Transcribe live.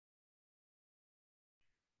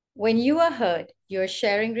When you are heard, you're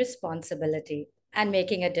sharing responsibility and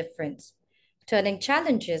making a difference, turning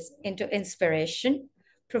challenges into inspiration,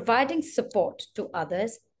 providing support to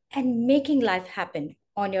others, and making life happen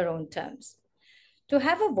on your own terms. To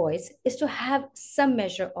have a voice is to have some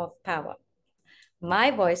measure of power.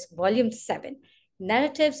 My Voice, Volume 7,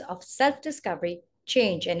 Narratives of Self Discovery,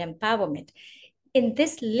 Change, and Empowerment. In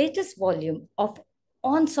this latest volume of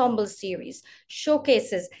ensemble series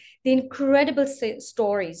showcases the incredible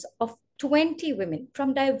stories of 20 women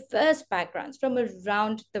from diverse backgrounds from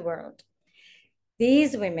around the world.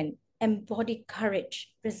 These women embody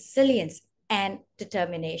courage, resilience, and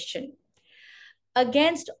determination.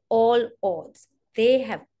 Against all odds, they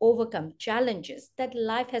have overcome challenges that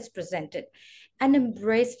life has presented and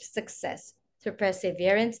embraced success through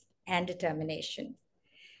perseverance and determination.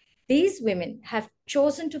 These women have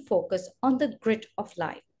chosen to focus on the grit of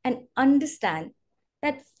life and understand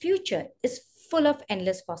that future is full of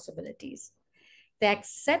endless possibilities. They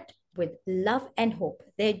accept with love and hope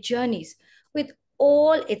their journeys with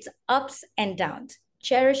all its ups and downs,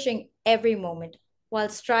 cherishing every moment while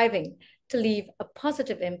striving to leave a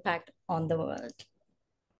positive impact on the world.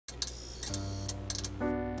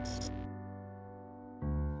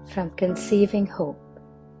 From conceiving hope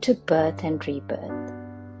to birth and rebirth,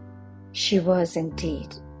 she was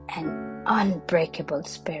indeed an unbreakable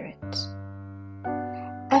spirit.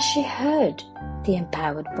 As she heard the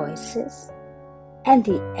empowered voices and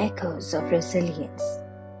the echoes of resilience,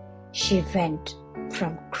 she went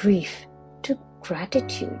from grief to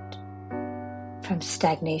gratitude, from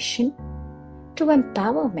stagnation to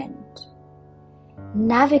empowerment,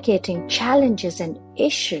 navigating challenges and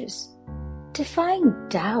issues, defying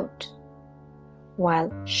doubt, while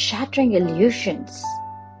shattering illusions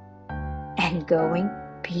and going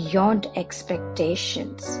beyond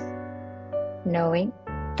expectations, knowing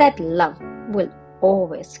that love will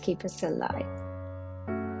always keep us alive.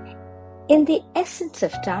 In the essence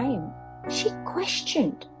of time, she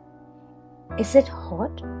questioned, is it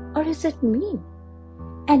hot or is it me?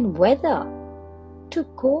 And whether to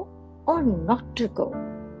go or not to go.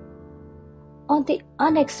 On the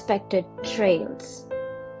unexpected trails,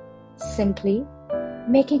 simply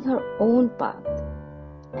making her own path,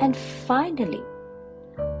 and finally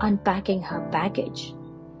unpacking her baggage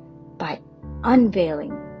by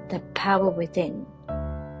unveiling the power within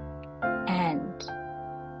and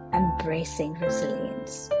embracing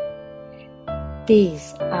resilience.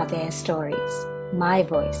 These are their stories. My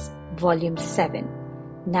Voice, Volume 7,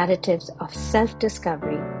 Narratives of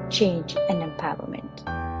Self-Discovery, Change and Empowerment.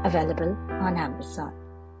 Available on Amazon.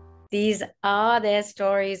 These are their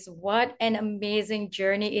stories. What an amazing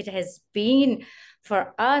journey it has been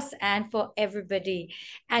for us and for everybody.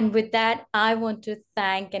 And with that, I want to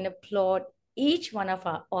thank and applaud each one of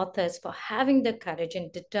our authors for having the courage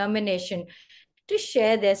and determination to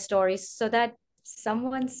share their stories so that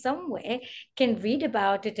someone somewhere can read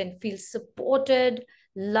about it and feel supported,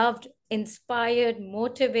 loved, inspired,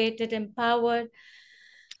 motivated, empowered,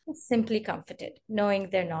 and simply comforted, knowing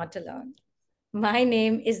they're not alone. My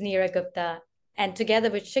name is Neera Gupta, and together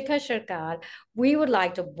with Shikha Sharkar, we would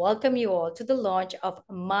like to welcome you all to the launch of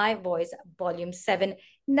My Voice Volume 7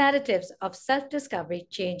 Narratives of Self Discovery,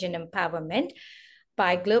 Change, and Empowerment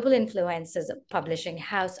by Global Influencers Publishing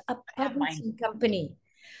House, a publishing company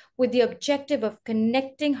with the objective of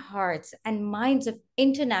connecting hearts and minds of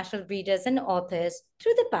international readers and authors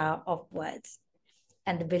through the power of words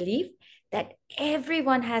and the belief that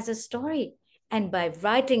everyone has a story, and by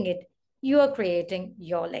writing it, you are creating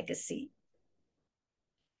your legacy.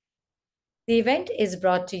 The event is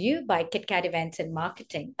brought to you by KitKat Events and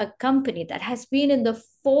Marketing, a company that has been in the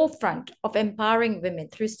forefront of empowering women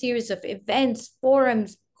through a series of events,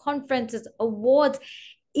 forums, conferences, awards,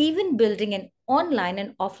 even building an online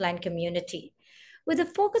and offline community, with a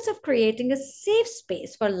focus of creating a safe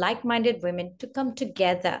space for like-minded women to come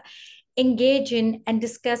together, engage in, and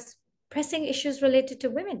discuss pressing issues related to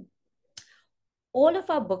women. All of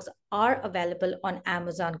our books are available on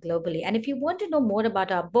Amazon globally. And if you want to know more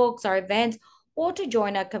about our books, our events, or to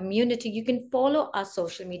join our community, you can follow our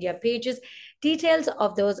social media pages. Details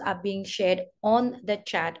of those are being shared on the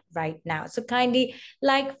chat right now. So kindly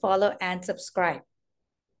like, follow, and subscribe.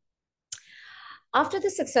 After the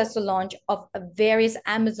successful launch of various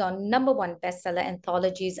Amazon #1 bestseller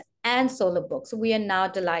anthologies and solo books, we are now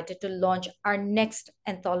delighted to launch our next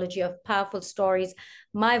anthology of powerful stories,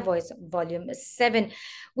 My Voice Volume 7,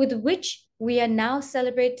 with which we are now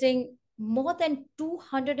celebrating more than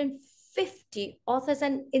 250 authors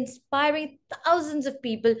and inspiring thousands of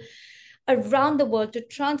people around the world to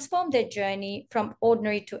transform their journey from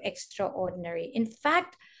ordinary to extraordinary. In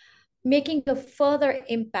fact, making a further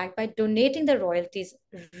impact by donating the royalties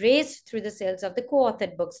raised through the sales of the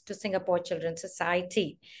co-authored books to Singapore Children's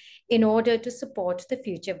Society in order to support the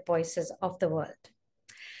future voices of the world.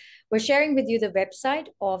 We're sharing with you the website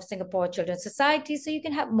of Singapore Children's Society so you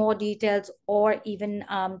can have more details, or even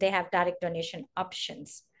they have direct donation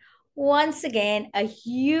options. Once again, a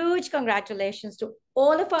huge congratulations to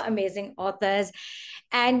all of our amazing authors.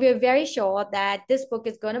 And we're very sure that this book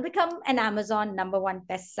is going to become an Amazon #1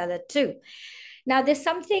 bestseller too. Now, there's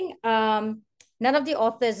something none of the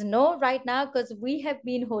authors know right now, because we have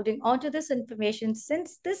been holding on to this information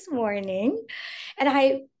since this morning. And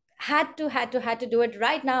I had to do it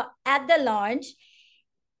right now at the launch.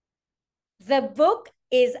 The book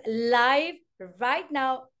is live right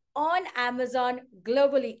now on Amazon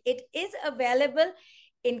globally. It is available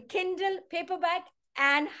in Kindle, paperback,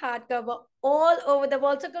 and hardcover all over the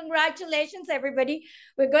world. So congratulations, everybody.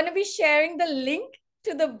 We're going to be sharing the link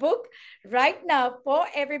to the book right now for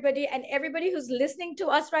everybody, and everybody who's listening to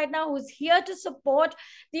us right now, who's here to support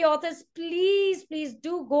the authors, please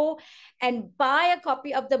do go and buy a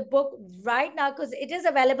copy of the book right now, because it is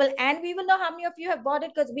available, and we will know how many of you have bought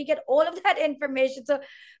it because we get all of that information. So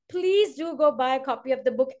please do go buy a copy of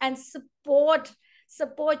the book and support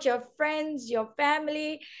your friends, your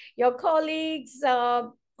family, your colleagues,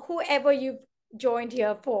 whoever you've joined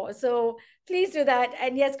here for. So please do that.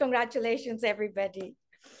 And yes, congratulations, everybody.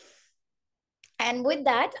 And with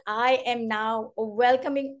that, I am now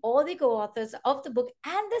welcoming all the co-authors of the book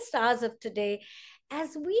and the stars of today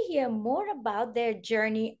as we hear more about their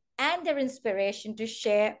journey and their inspiration to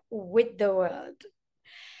share with the world.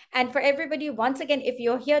 And for everybody, once again, if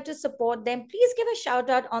you're here to support them, please give a shout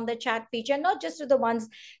out on the chat feature, not just to the ones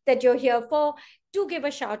that you're here for. Do give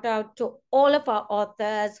a shout out to all of our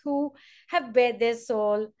authors who have bared their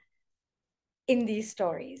soul in these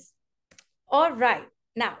stories. All right.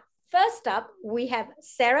 Now, first up, we have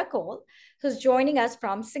Sarah Cole, who's joining us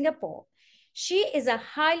from Singapore. She is a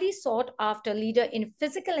highly sought after leader in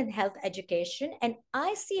physical and health education, an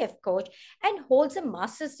ICF coach, and holds a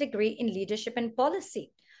master's degree in leadership and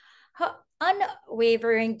policy. Her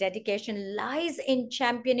unwavering dedication lies in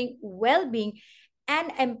championing well-being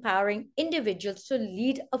and empowering individuals to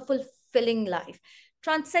lead a fulfilling life,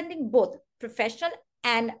 transcending both professional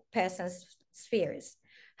and personal spheres.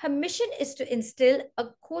 Her mission is to instill a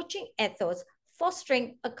coaching ethos,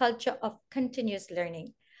 fostering a culture of continuous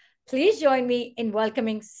learning. Please join me in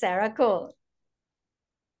welcoming Sarah Cole.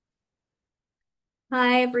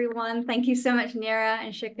 Hi, everyone. Thank you so much, Neera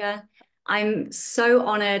and Shika. I'm so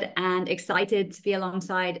honored and excited to be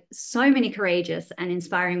alongside so many courageous and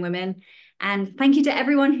inspiring women. And thank you to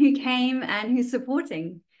everyone who came and who's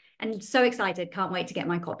supporting. And so excited, can't wait to get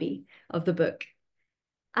my copy of the book.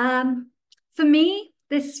 For me,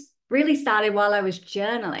 this really started while I was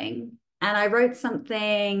journaling, and I wrote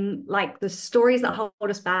something like the stories that hold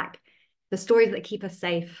us back, the stories that keep us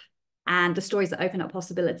safe, and the stories that open up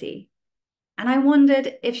possibility. And I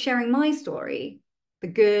wondered if sharing my story, the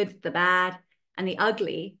good, the bad, and the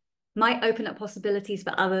ugly, might open up possibilities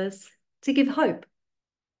for others to give hope.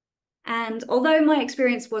 And although my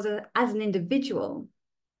experience was as an individual,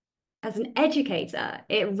 as an educator,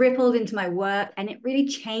 it rippled into my work and it really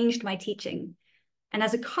changed my teaching. And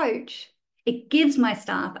as a coach, it gives my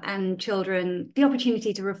staff and children the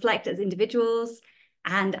opportunity to reflect as individuals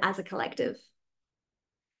and as a collective.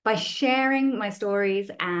 By sharing my stories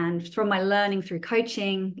and from my learning through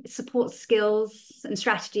coaching, it supports skills and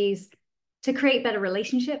strategies to create better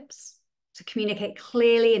relationships, to communicate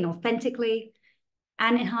clearly and authentically,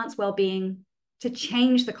 and enhance well-being, to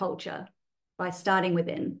change the culture by starting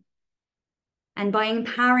within. And by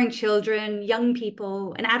empowering children, young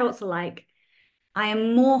people, and adults alike, I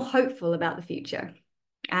am more hopeful about the future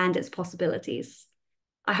and its possibilities.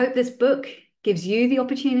 I hope this book gives you the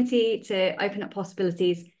opportunity to open up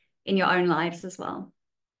possibilities in your own lives as well.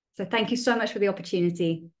 So thank you so much for the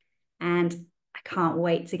opportunity, and I can't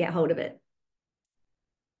wait to get hold of it.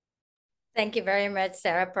 Thank you very much,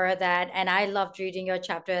 Sarah, for that. And I loved reading your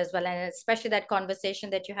chapter as well, and especially that conversation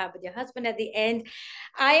that you have with your husband at the end.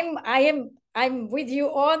 I'm with you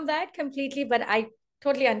on that completely, but I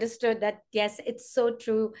totally understood that. Yes, it's so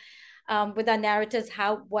true. With our narratives,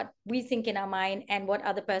 what we think in our mind and what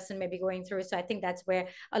other person may be going through. So I think that's where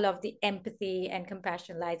a lot of the empathy and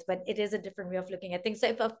compassion lies, but it is a different way of looking at things. So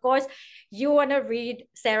if, of course, you want to read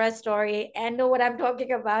Sarah's story and know what I'm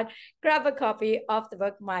talking about, grab a copy of the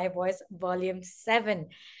book, My Voice, Volume 7.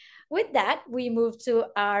 With that, we move to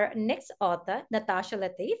our next author, Natasha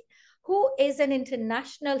Latif, who is an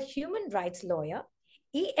international human rights lawyer,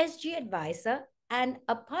 ESG advisor, and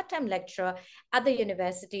a part-time lecturer at the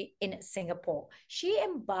university in Singapore. She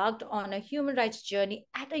embarked on a human rights journey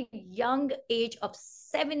at a young age of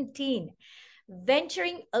 17,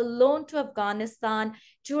 venturing alone to Afghanistan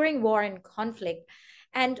during war and conflict.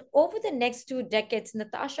 And over the next 2 decades,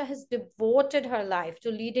 Natasha has devoted her life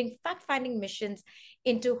to leading fact finding missions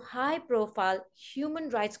into high profile human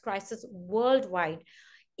rights crises worldwide,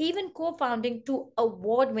 even co founding two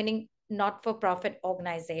award winning not for profit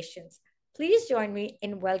organizations. Please join me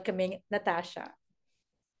in welcoming Natasha.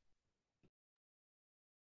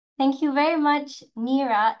 Thank you very much,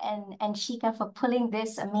 Neera and Shika, for pulling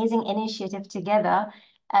this amazing initiative together.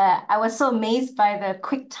 I was so amazed by the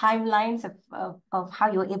quick timelines of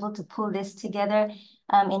how you were able to pull this together,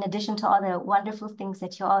 in addition to all the wonderful things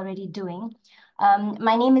that you're already doing.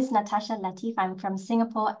 My name is Natasha Latif. I'm from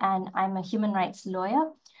Singapore, and I'm a human rights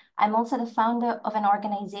lawyer. I'm also the founder of an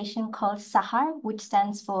organization called SAHAR, which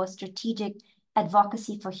stands for Strategic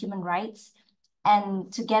Advocacy for Human Rights.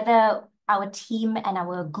 And together, our team and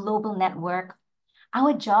our global network,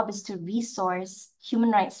 our job is to resource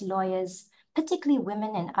human rights lawyers, particularly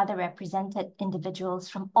women and other represented individuals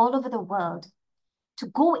from all over the world, to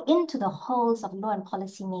go into the halls of law and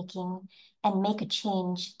policy making and make a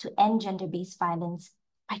change to end gender-based violence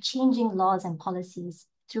by changing laws and policies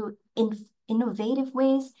through innovative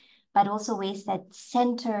ways, but also ways that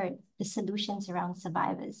center the solutions around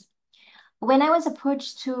survivors. When I was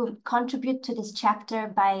approached to contribute to this chapter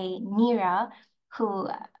by Neera,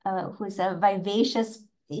 who's a vivacious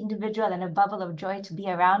individual and a bubble of joy to be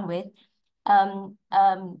around with,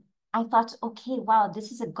 I thought, okay, wow,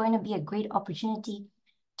 this is going to be a great opportunity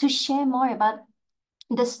to share more about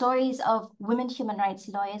the stories of women human rights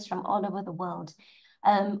lawyers from all over the world.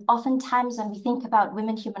 Oftentimes, when we think about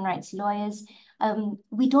women human rights lawyers,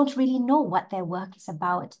 we don't really know what their work is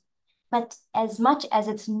about. But as much as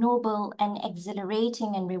it's noble and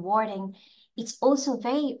exhilarating and rewarding, it's also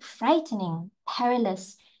very frightening,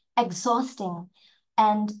 perilous, exhausting.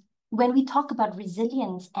 And when we talk about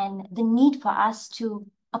resilience and the need for us to,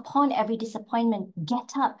 upon every disappointment,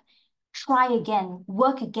 get up, try again,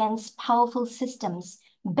 work against powerful systems,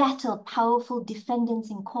 battle powerful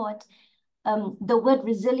defendants in court, the word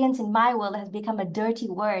resilience in my world has become a dirty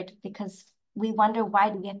word because we wonder, why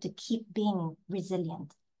do we have to keep being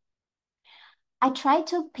resilient? I try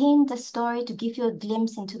to paint a story to give you a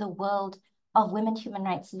glimpse into the world of women human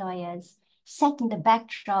rights lawyers, set in the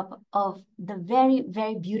backdrop of the very,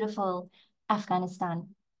 very beautiful Afghanistan.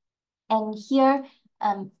 And here,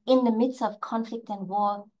 in the midst of conflict and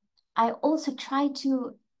war, I also try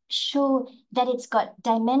to show that it's got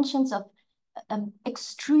dimensions of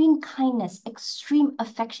extreme kindness, extreme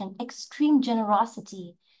affection, extreme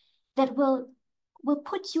generosity that will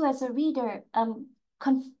put you as a reader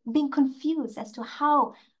being confused as to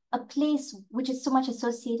how a place which is so much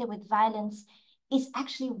associated with violence is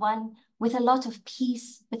actually one with a lot of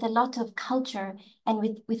peace, with a lot of culture, and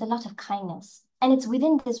with a lot of kindness. And it's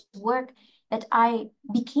within this work that I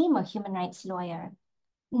became a human rights lawyer,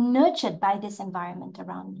 nurtured by this environment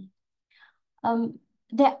around me.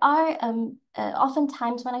 There are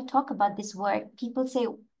oftentimes when I talk about this work, people say,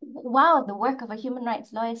 wow, the work of a human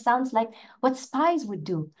rights lawyer sounds like what spies would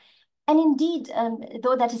do. And indeed,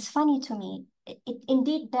 though that is funny to me,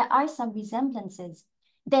 indeed, there are some resemblances.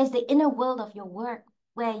 There's the inner world of your work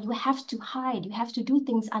where you have to hide, you have to do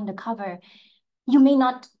things undercover. You may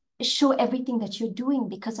not show everything that you're doing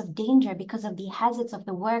because of danger, because of the hazards of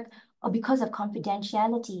the work, or because of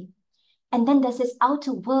confidentiality. And then there's this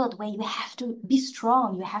outer world where you have to be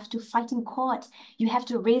strong, you have to fight in court, you have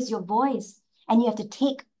to raise your voice, and you have to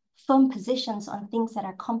take firm positions on things that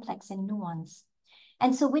are complex and nuanced.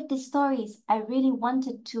 And so with these stories, I really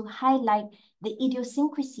wanted to highlight the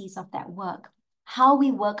idiosyncrasies of that work, how we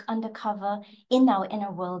work undercover in our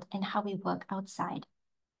inner world and how we work outside.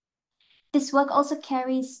 This work also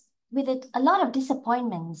carries with it a lot of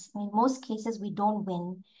disappointments. In most cases, we don't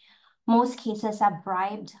win. Most cases are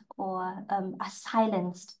bribed or are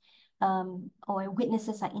silenced, or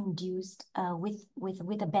witnesses are induced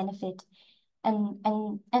with a benefit.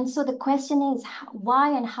 And so the question is,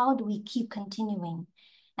 why and how do we keep continuing?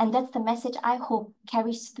 And that's the message I hope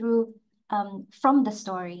carries through from the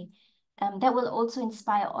story. That will also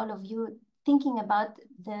inspire all of you thinking about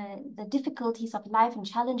the difficulties of life and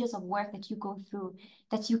challenges of work that you go through,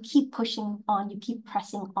 that you keep pushing on, you keep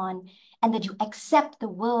pressing on, and that you accept the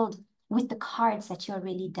world with the cards that you're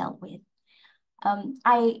really dealt with.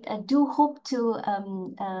 I do hope to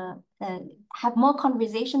have more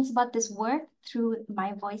conversations about this work through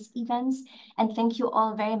my voice events. And thank you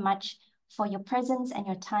all very much for your presence and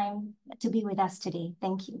your time to be with us today.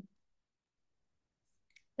 Thank you.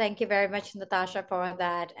 Thank you very much, Natasha, for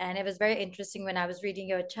that. And it was very interesting when I was reading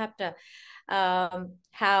your chapter,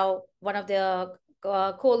 how one of the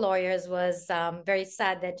co-lawyers was very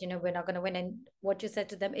sad that, we're not going to win. And what you said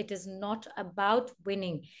to them, it is not about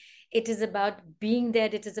winning. It is about being there.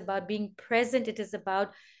 It is about being present. It is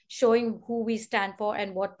about showing who we stand for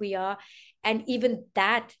and what we are. And even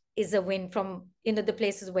that is a win from, the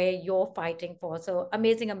places where you're fighting for. So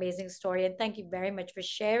amazing, amazing story. And thank you very much for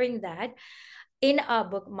sharing that in our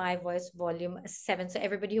book, My Voice, Volume 7. So,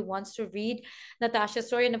 everybody who wants to read Natasha's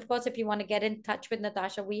story, and of course, if you want to get in touch with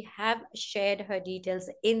Natasha, we have shared her details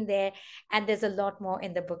in there, and there's a lot more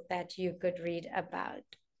in the book that you could read about.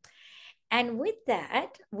 And with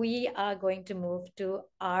that, we are going to move to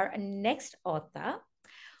our next author,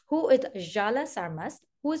 who is Jala Sarmas,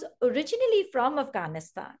 who is originally from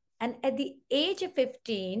Afghanistan. And at the age of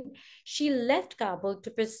 15, she left Kabul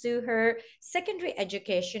to pursue her secondary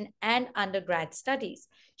education and undergrad studies.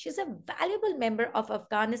 She's a valuable member of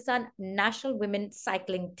Afghanistan national women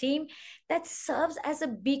cycling team that serves as a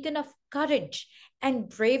beacon of courage and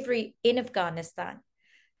bravery in Afghanistan.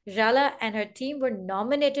 Jala and her team were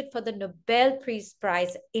nominated for the Nobel Peace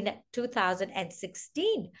Prize in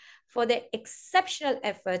 2016 for their exceptional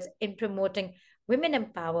efforts in promoting women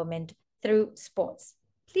empowerment through sports.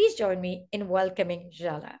 Please join me in welcoming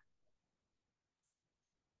Jala.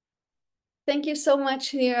 Thank you so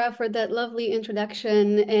much, Neera, for that lovely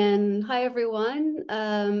introduction. And hi, everyone.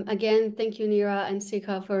 Again, thank you, Neera and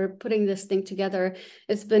Sika, for putting this thing together.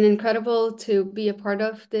 It's been incredible to be a part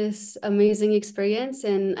of this amazing experience,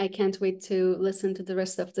 and I can't wait to listen to the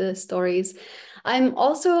rest of the stories. I'm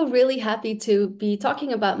also really happy to be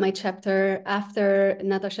talking about my chapter after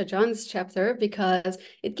Natasha John's chapter, because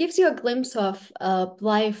it gives you a glimpse of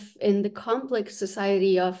life in the complex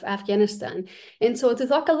society of Afghanistan. And so to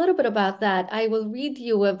talk a little bit about that, I will read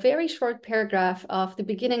you a very short paragraph of the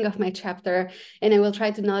beginning of my chapter, and I will try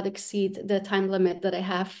to not exceed the time limit that I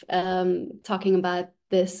have talking about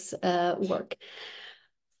this work.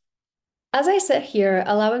 As I sit here,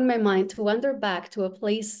 allowing my mind to wander back to a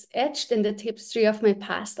place etched in the tapestry of my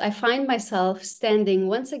past, I find myself standing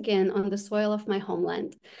once again on the soil of my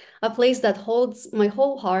homeland, a place that holds my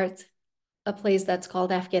whole heart, a place that's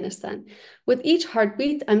called Afghanistan. With each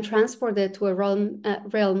heartbeat, I'm transported to a realm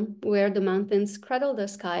where the mountains cradle the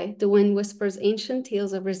sky, the wind whispers ancient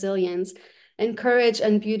tales of resilience, and courage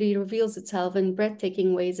and beauty reveals itself in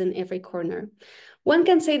breathtaking ways in every corner. One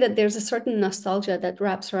can say that there's a certain nostalgia that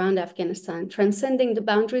wraps around Afghanistan, transcending the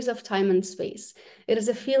boundaries of time and space. It is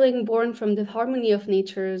a feeling born from the harmony of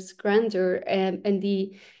nature's grandeur and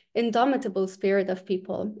the indomitable spirit of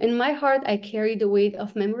people. In my heart, I carry the weight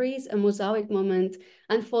of memories, a mosaic moment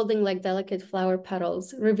unfolding like delicate flower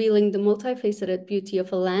petals, revealing the multifaceted beauty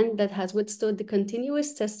of a land that has withstood the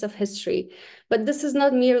continuous tests of history. But this is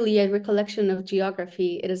not merely a recollection of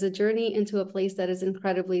geography. It is a journey into a place that is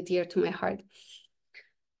incredibly dear to my heart.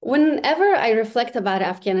 Whenever I reflect about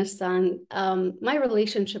Afghanistan, my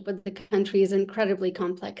relationship with the country is incredibly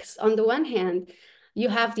complex. On the one hand, you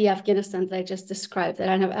have the Afghanistan that I just described, that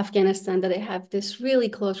I have Afghanistan that I have this really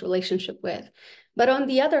close relationship with. But on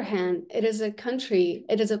the other hand, it is a country,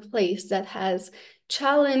 it is a place that has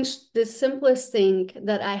challenged the simplest thing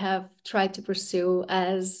that I have tried to pursue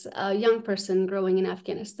as a young person growing in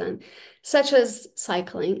Afghanistan, such as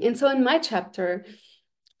cycling. And so in my chapter,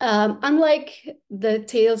 unlike the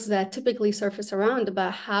tales that typically surface around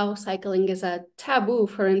about how cycling is a taboo,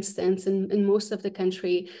 for instance, in most of the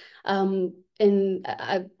country, as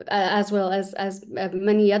well as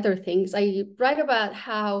many other things, I write about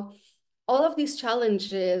how all of these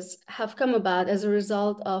challenges have come about as a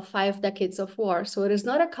result of 5 decades of war. So it is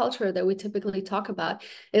not a culture that we typically talk about.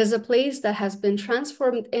 It is a place that has been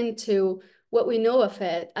transformed into what we know of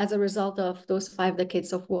it as a result of those 5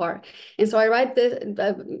 decades of war. And so I write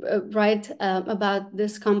about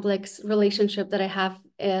this complex relationship that I have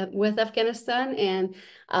with Afghanistan, and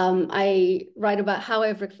I write about how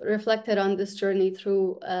I've reflected on this journey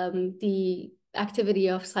through the activity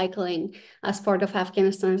of cycling as part of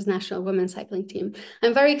Afghanistan's national women's cycling team.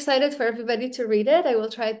 I'm very excited for everybody to read it. I will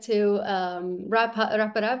try to wrap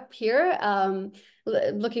it up here.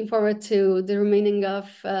 Looking forward to the remaining of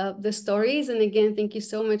the stories. And again, thank you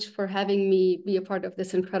so much for having me be a part of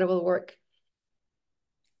this incredible work.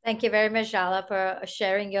 Thank you very much, Jala, for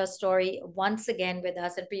sharing your story once again with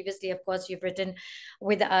us. And previously, of course, you've written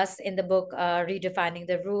with us in the book, Redefining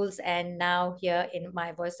the Rules, and now here in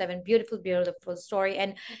My Voice 7. Beautiful, beautiful story,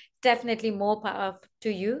 and definitely more power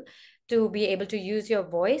to you to be able to use your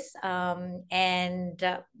voice. And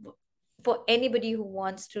for anybody who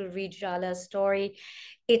wants to read Jala's story,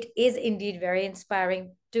 it is indeed very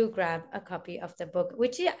inspiring. Do grab a copy of the book,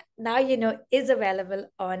 which now you know is available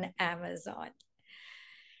on Amazon.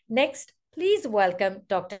 Next, please welcome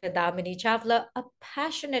Dr. Damini Chawla, a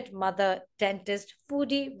passionate mother, dentist,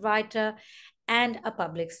 foodie, writer, and a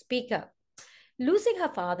public speaker. Losing her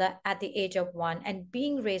father at the age of 1 and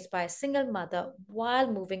being raised by a single mother while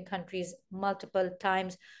moving countries multiple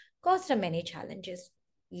times caused her many challenges.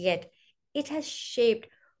 Yet, it has shaped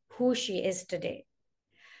who she is today.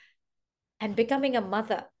 And becoming a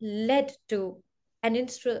mother led to an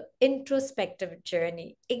introspective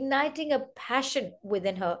journey, igniting a passion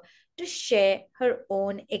within her to share her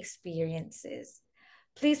own experiences.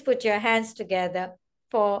 Please put your hands together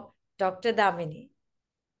for Dr. Damini.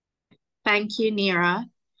 Thank you, Neera.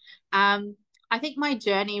 I think my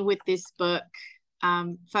journey with this book,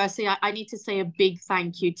 firstly, I need to say a big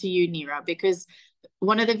thank you to you, Neera, because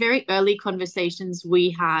one of the very early conversations we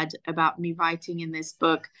had about me writing in this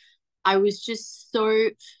book, I was just so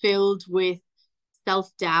filled with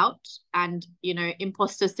self-doubt and, you know,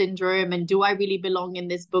 imposter syndrome. And do I really belong in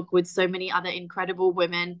this book with so many other incredible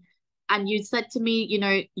women? And you said to me, you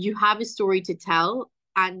know, you have a story to tell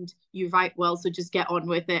and you write well, so just get on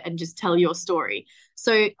with it and just tell your story.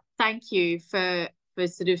 So thank you for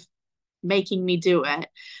sort of making me do it.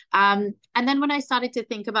 And then when I started to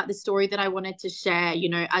think about the story that I wanted to share, you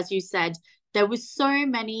know, as you said, there was so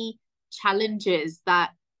many challenges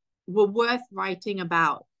that were worth writing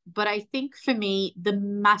about. But I think for me, the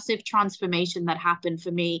massive transformation that happened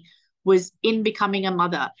for me was in becoming a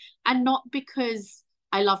mother. And not because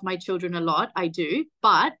I love my children a lot, I do,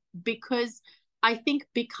 but because I think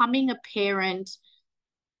becoming a parent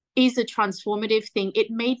is a transformative thing. It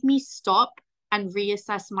made me stop and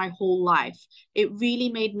reassess my whole life. It really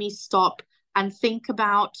made me stop and think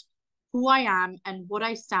about who I am and what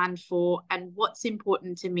I stand for and what's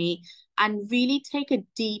important to me, and really take a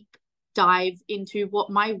deep dive into what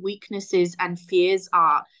my weaknesses and fears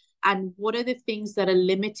are and what are the things that are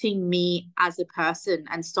limiting me as a person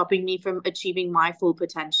and stopping me from achieving my full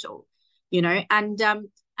potential, you know.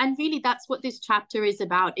 And really that's what this chapter is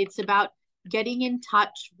about. It's about getting in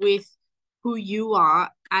touch with who you are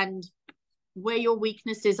and where your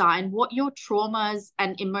weaknesses are and what your traumas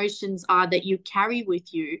and emotions are that you carry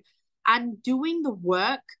with you, and doing the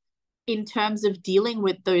work in terms of dealing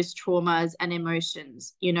with those traumas and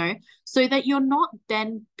emotions, you know, so that you're not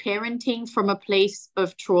then parenting from a place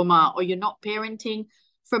of trauma, or you're not parenting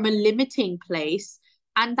from a limiting place.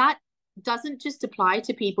 And that doesn't just apply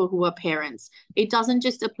to people who are parents. It doesn't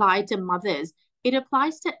just apply to mothers. It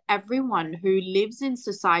applies to everyone who lives in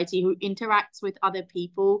society, who interacts with other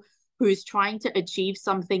people, who's trying to achieve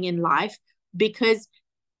something in life, because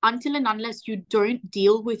until and unless you don't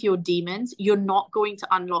deal with your demons, you're not going to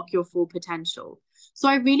unlock your full potential. So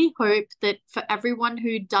I really hope that for everyone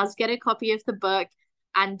who does get a copy of the book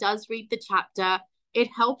and does read the chapter, it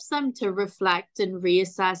helps them to reflect and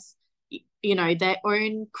reassess, you know, their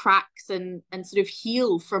own cracks and sort of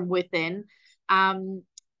heal from within. And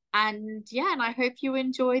yeah, and I hope you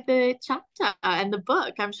enjoy the chapter and the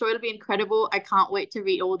book. I'm sure it'll be incredible. I can't wait to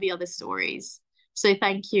read all the other stories. So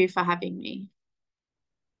thank you for having me.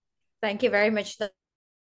 Thank you very much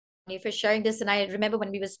for sharing this. And I remember when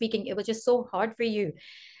we were speaking, it was just so hard for you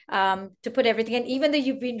to put everything in, even though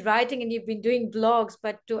you've been writing and you've been doing blogs,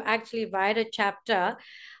 but to actually write a chapter.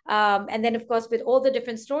 And then, of course, with all the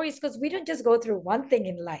different stories, because we don't just go through one thing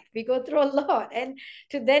in life, we go through a lot. And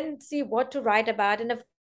to then see what to write about. And of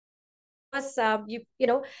course, you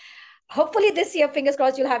know, hopefully this year, fingers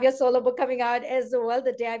crossed, you'll have your solo book coming out as well,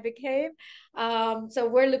 The Day I Became. So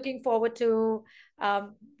we're looking forward to,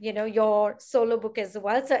 you know, your solo book as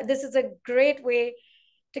well. So this is a great way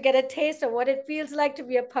to get a taste of what it feels like to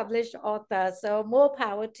be a published author. So more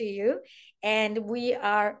power to you. And we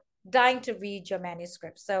are dying to read your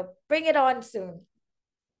manuscript. So bring it on soon.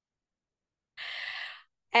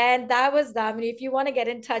 And that was Damini. If you want to get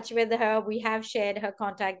in touch with her, we have shared her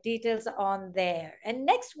contact details on there. And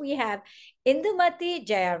next we have Indumati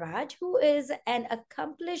Jayaraj, who is an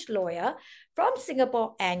accomplished lawyer from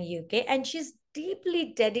Singapore and UK, and she's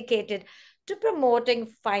deeply dedicated to promoting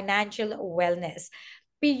financial wellness.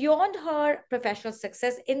 Beyond her professional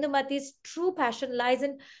success, Indumati's true passion lies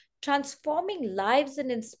in transforming lives and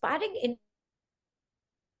inspiring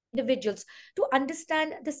individuals to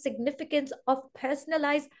understand the significance of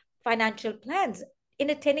personalized financial plans in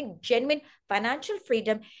attaining genuine financial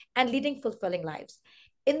freedom and leading fulfilling lives.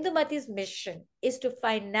 Indumati's mission is to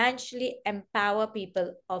financially empower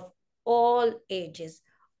people of all ages.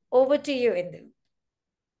 Over to you, Indu.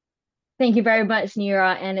 Thank you very much,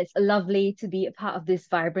 Nira. And it's lovely to be a part of this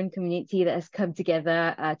vibrant community that has come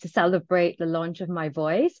together to celebrate the launch of my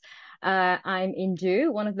voice. I'm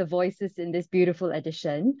Indu, one of the voices in this beautiful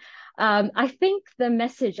edition. I think the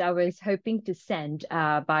message I was hoping to send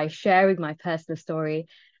by sharing my personal story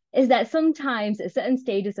is that sometimes at certain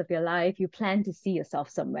stages of your life, you plan to see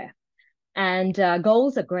yourself somewhere. And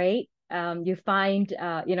goals are great. You find,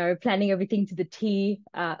 planning everything to the T,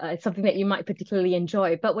 it's something that you might particularly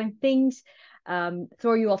enjoy. But when things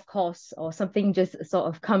throw you off course or something just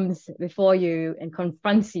sort of comes before you and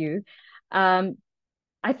confronts you,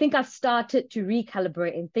 I think I've started to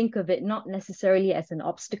recalibrate and think of it not necessarily as an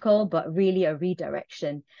obstacle, but really a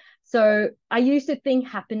redirection. So I used to think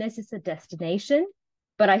happiness is a destination,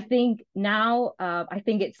 but I think now, I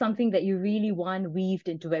think it's something that you really want weaved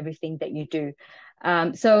into everything that you do.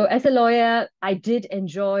 So as a lawyer, I did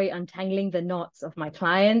enjoy untangling the knots of my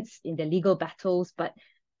clients in their legal battles, but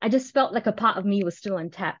I just felt like a part of me was still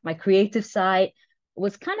untapped. My creative side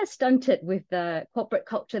was kind of stunted with the corporate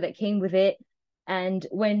culture that came with it. And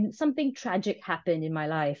when something tragic happened in my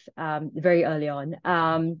life, very early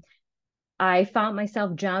on, I found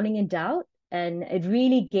myself drowning in doubt. And it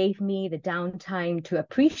really gave me the downtime to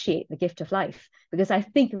appreciate the gift of life. Because I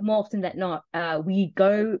think more often than not, we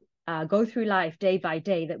go through life day by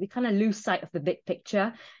day that we kind of lose sight of the big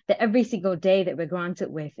picture, that every single day that we're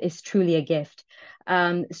granted with is truly a gift.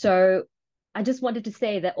 So I just wanted to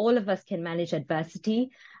say that all of us can manage adversity.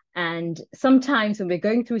 And sometimes when we're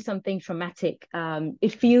going through something traumatic,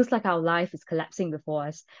 it feels like our life is collapsing before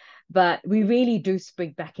us, but we really do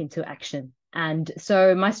spring back into action. And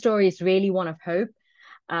so my story is really one of hope.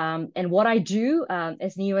 And what I do,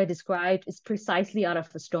 as Nira described, is precisely out of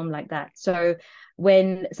a storm like that. So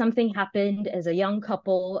when something happened as a young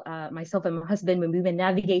couple, myself and my husband, when we were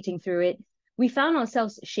navigating through it, we found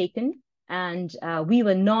ourselves shaken and we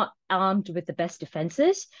were not armed with the best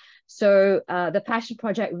defenses. So the Passion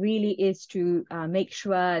Project really is to make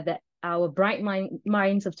sure that our bright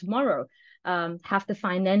minds of tomorrow have the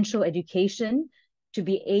financial education to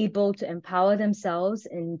be able to empower themselves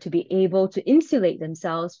and to be able to insulate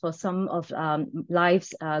themselves for some of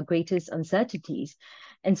life's greatest uncertainties.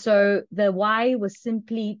 And so the why was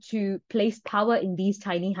simply to place power in these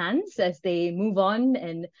tiny hands as they move on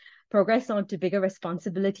and progress on to bigger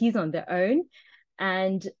responsibilities on their own.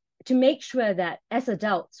 And to make sure that as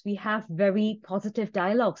adults, we have very positive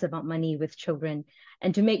dialogues about money with children,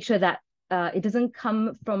 and to make sure that it doesn't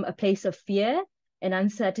come from a place of fear and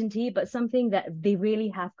uncertainty, but something that they really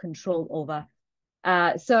have control over.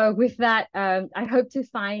 So with that, I hope to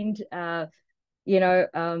find,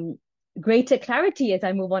 greater clarity as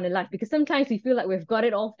I move on in life, because sometimes we feel like we've got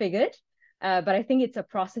it all figured, but I think it's a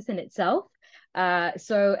process in itself.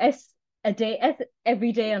 So as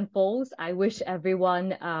every day unfolds, I wish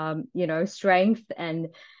everyone, strength, and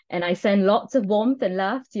I send lots of warmth and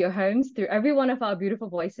love to your homes through every one of our beautiful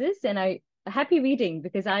voices. And happy reading,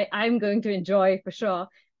 because I'm going to enjoy for sure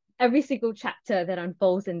every single chapter that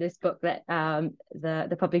unfolds in this book that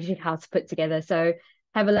the publishing house put together. So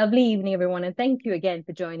have a lovely evening, everyone, and thank you again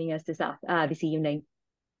for joining us this evening.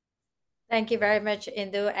 Thank you very much,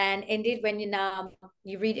 Indu. And indeed, when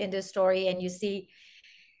you read Indu's story and you see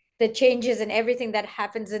the changes and everything that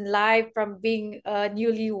happens in life, from being a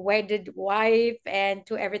newly wedded wife and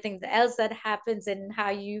to everything else that happens, and how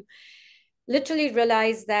you literally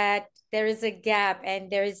realize that there is a gap,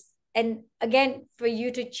 and again, for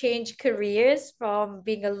you to change careers from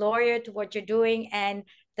being a lawyer to what you're doing, and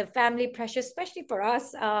the family pressure, especially for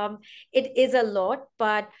us, it is a lot.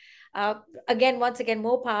 But again, once again,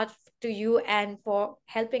 more power to you, and for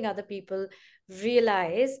helping other people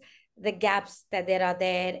realize the gaps that there are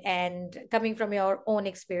there, and coming from your own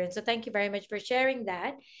experience. So thank you very much for sharing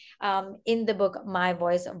that in the book My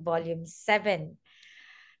Voice, Volume 7.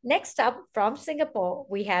 Next up, from Singapore,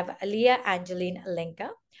 we have Leah Angeline Lenka,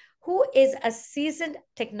 who is a seasoned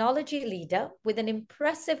technology leader with an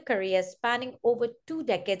impressive career spanning over 2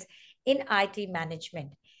 decades in IT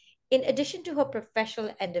management. In addition to her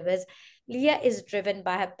professional endeavors, Leah is driven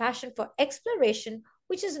by her passion for exploration,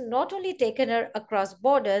 which has not only taken her across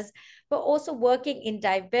borders, but also working in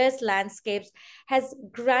diverse landscapes has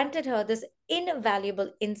granted her this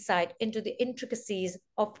invaluable insight into the intricacies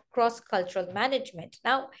of cross-cultural management.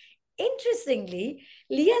 Now, interestingly,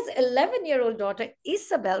 Leah's 11-year-old daughter,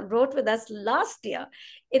 Isabel, wrote with us last year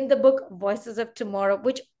in the book Voices of Tomorrow,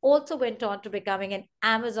 which also went on to becoming an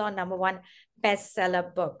Amazon #1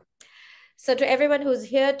 bestseller book. So to everyone who's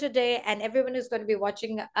here today and everyone who's going to be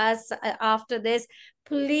watching us after this,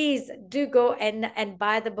 please do go and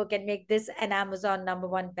buy the book and make this an Amazon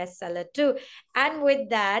 #1 bestseller too. And with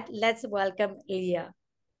that, let's welcome Leah.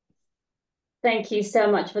 Thank you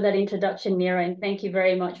so much for that introduction, Neera, and thank you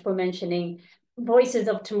very much for mentioning Voices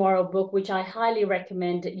of Tomorrow book, which I highly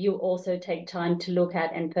recommend you also take time to look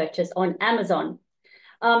at and purchase on Amazon.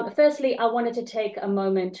 Firstly, I wanted to take a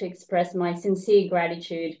moment to express my sincere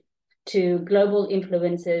gratitude to Global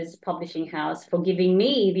Influencers Publishing House for giving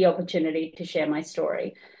me the opportunity to share my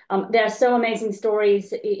story. There are so amazing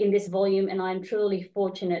stories in this volume, and I'm truly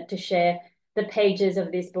fortunate to share the pages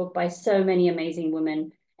of this book by so many amazing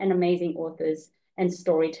women and amazing authors and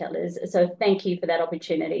storytellers. So thank you for that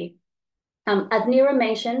opportunity. As Neera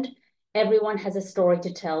mentioned, everyone has a story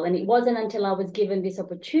to tell, and it wasn't until I was given this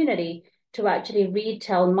opportunity to actually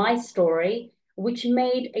retell my story, which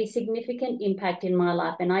made a significant impact in my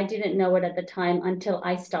life, and I didn't know it at the time until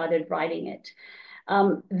I started writing it.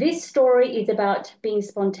 This story is about being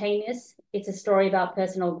spontaneous. It's a story about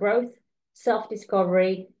personal growth,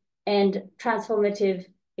 self-discovery, and transformative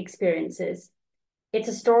experiences. It's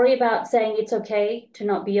a story about saying it's okay to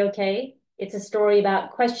not be okay. It's a story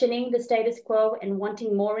about questioning the status quo and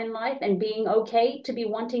wanting more in life and being okay to be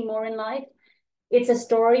wanting more in life. It's a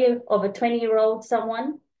story of a 20-year-old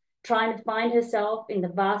someone trying to find herself in the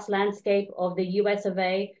vast landscape of the US of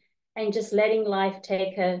A and just letting life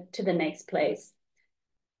take her to the next place.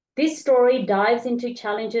 This story dives into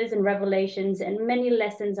challenges and revelations and many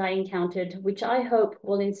lessons I encountered, which I hope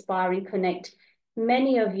will inspire and connect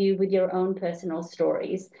many of you with your own personal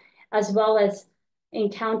stories, as well as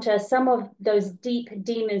encounter some of those deep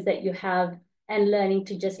demons that you have and learning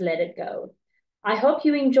to just let it go. I hope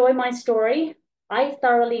you enjoy my story. I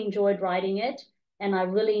thoroughly enjoyed writing it, and I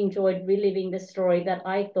really enjoyed reliving the story that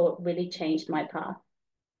I thought really changed my path.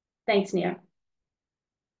 Thanks, Neera.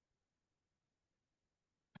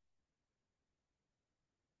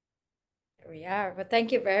 Yeah, but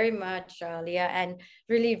thank you very much, Leah. And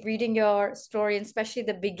really reading your story, and especially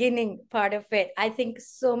the beginning part of it, I think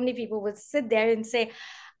so many people would sit there and say,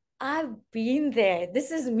 I've been there.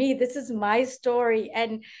 This is me. This is my story.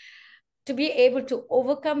 And to be able to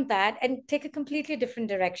overcome that and take a completely different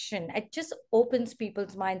direction, it just opens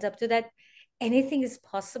people's minds up to that anything is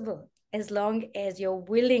possible as long as you're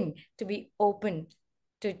willing to be open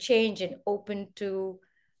to change and open to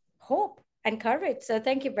hope and courage. So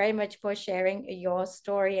thank you very much for sharing your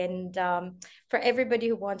story. And for everybody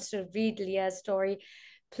who wants to read Leah's story,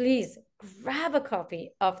 please grab a copy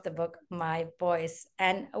of the book, My Voice.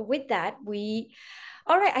 And with that,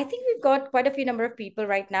 all right, I think we've got quite a few number of people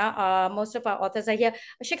right now. Most of our authors are here.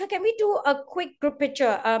 Shikha, can we do a quick group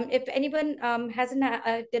picture? If anyone hasn't,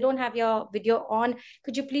 they don't have your video on,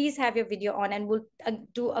 could you please have your video on, and we'll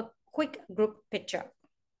do a quick group picture.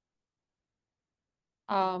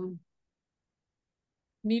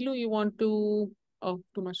 Neelu, you want to, oh,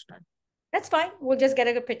 too much time. That's fine. We'll just get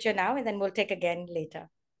a good picture now and then we'll take again later.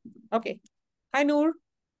 Okay. Hi, Noor.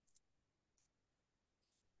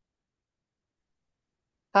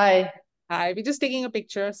 Hi. Hi. We're just taking a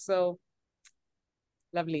picture. So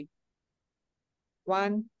lovely.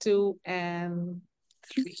 1, 2, and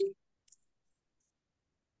 3.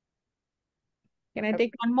 Can I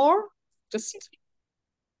take one more? Just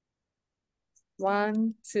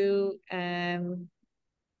 1, 2, and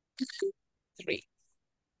 3.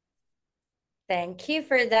 Thank you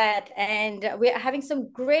for that. And we're having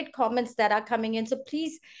some great comments that are coming in. So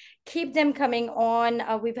please keep them coming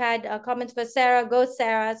on. We've had comments for Sarah. Go,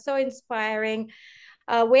 Sarah. So inspiring.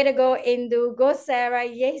 Way to go, Indu. Go, Sarah.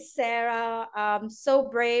 Yes, Sarah. So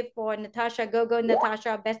brave for Natasha. Go,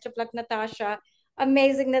 Natasha. Best of luck, Natasha.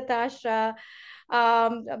 Amazing, Natasha.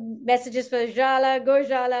 Messages for Jala. Go,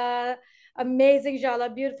 Jala. Amazing, Jala.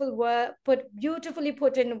 Beautiful word, beautifully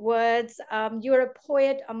put in words. You're a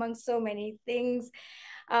poet among so many things.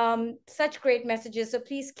 Such great messages. So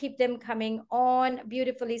please keep them coming on.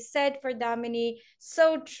 Beautifully said for Damini.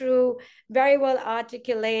 So true. Very well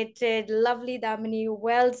articulated. Lovely, Damini.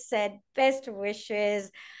 Well said. Best wishes.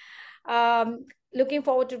 Looking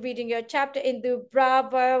forward to reading your chapter in the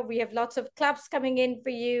Bravo. We have lots of claps coming in for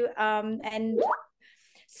you. And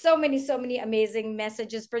so many amazing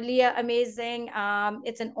messages for Leah. Amazing.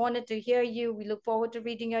 It's an honor to hear you. We look forward to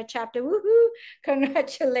reading your chapter. Woohoo!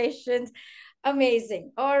 Congratulations.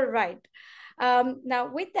 Amazing. All right. Now,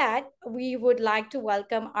 with that, we would like to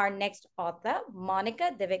welcome our next author,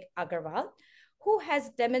 Monica Divik Agarwal, who has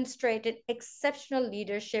demonstrated exceptional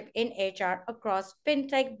leadership in HR across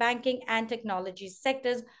fintech, banking, and technology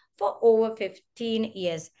sectors for over 15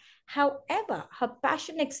 years. However, her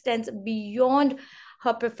passion extends beyond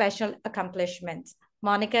her professional accomplishments.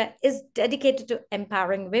 Monica is dedicated to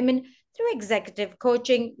empowering women through executive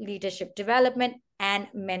coaching, leadership development, and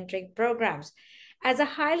mentoring programs. As a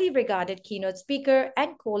highly regarded keynote speaker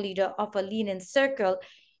and co-leader of a Lean In Circle,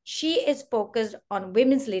 She is focused on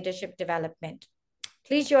women's leadership development.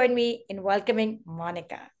 Please join me in welcoming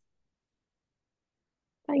Monica.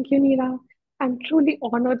 Thank you, Neera. I'm truly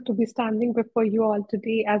honored to be standing before you all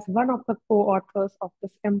today as one of the co-authors of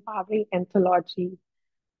this empowering anthology.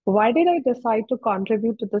 Why did I decide to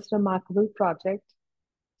contribute to this remarkable project?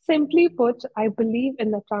 Simply put, I believe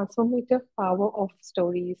in the transformative power of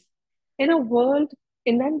stories. In a world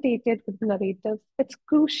inundated with narratives, it's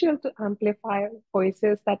crucial to amplify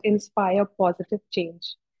voices that inspire positive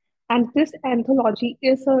change. And this anthology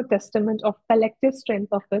is a testament of collective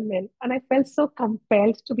strength of women. And I felt so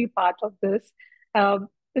compelled to be part of this,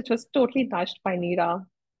 which was totally touched by Neera.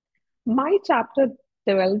 My chapter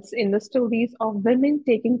dwells in the stories of women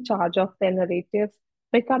taking charge of their narratives,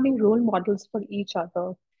 becoming role models for each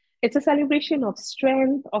other. It's a celebration of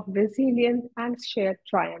strength, of resilience, and shared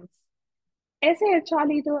triumphs. As a HR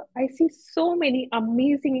leader, I see so many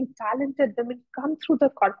amazing and talented women come through the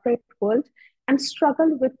corporate world and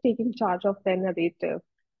struggle with taking charge of their narrative.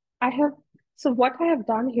 I have what I have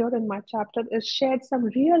done here in my chapter is shared some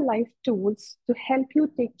real life tools to help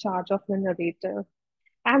you take charge of your narrative.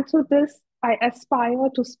 And through this, I aspire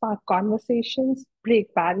to spark conversations,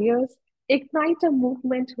 break barriers, ignite a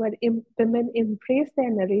movement where women embrace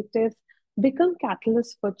their narratives, become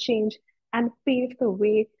catalysts for change, and pave the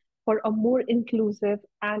way for a more inclusive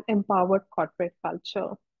and empowered corporate culture.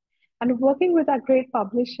 And working with our great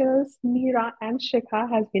publishers, Meera and Shikha,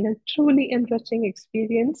 has been a truly enriching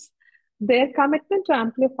experience. Their commitment to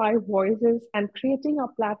amplify voices and creating a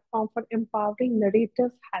platform for empowering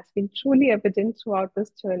narratives has been truly evident throughout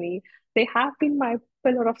this journey. They have been my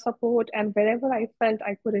pillar of support, and wherever I felt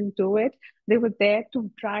I couldn't do it, they were there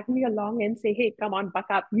to drag me along and say, hey, come on, buck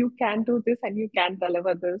up, you can do this and you can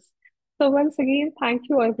deliver this. So, once again, thank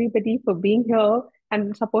you everybody for being here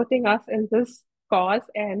and supporting us in this cause.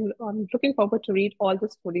 And I'm looking forward to read all the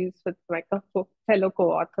stories with my fellow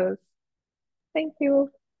co-authors. Thank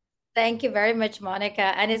you. Thank you very much,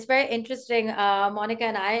 Monica. And it's very interesting. Monica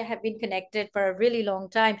and I have been connected for a really long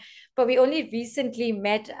time, but we only recently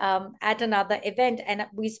met at another event and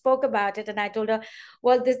we spoke about it. And I told her,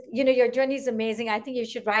 well, this, your journey is amazing. I think you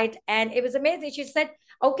should write. And it was amazing. She said,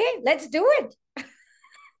 okay, let's do it.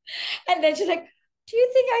 And then she's like, do you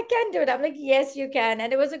think I can do it? I'm like, yes, you can.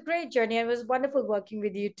 And it was a great journey. It was wonderful working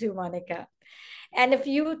with you too, Monica. And if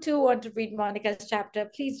you too want to read Monica's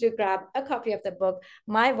chapter, please do grab a copy of the book,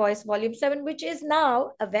 My Voice, Volume 7, which is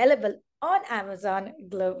now available on Amazon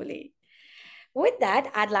globally. With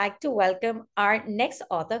that, I'd like to welcome our next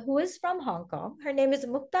author, who is from Hong Kong. Her name is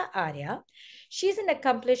Mukta Arya. She's an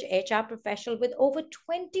accomplished HR professional with over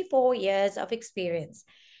 24 years of experience.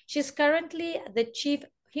 She's currently the Chief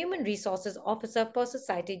Human Resources Officer for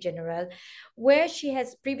Societe Generale, where she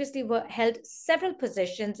has previously held several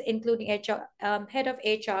positions, including Head of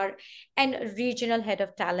HR and Regional Head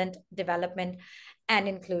of Talent Development and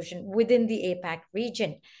Inclusion within the APAC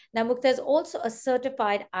region. Now, Mukta is also a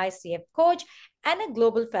certified ICF coach and a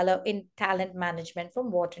global fellow in talent management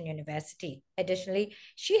from Wharton University. Additionally,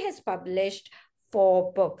 she has published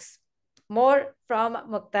 4 books. More from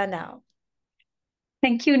Mukta now.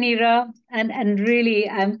 Thank you, Neera. And really,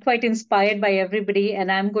 I'm quite inspired by everybody,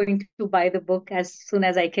 and I'm going to buy the book as soon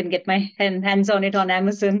as I can get my hands on it on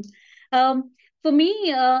Amazon. For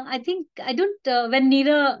me, I think I don't, when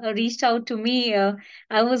Neera reached out to me,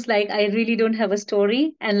 I was like, I really don't have a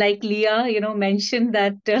story. And like Leah, mentioned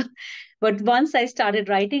that, but once I started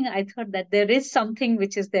writing, I thought that there is something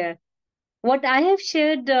which is there. What I have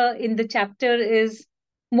shared in the chapter is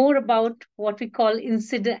more about what we call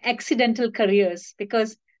accidental careers,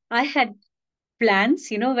 because I had plans,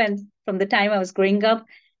 when from the time I was growing up.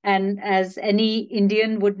 And as any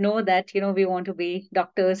Indian would know that, we want to be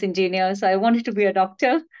doctors, engineers. So I wanted to be a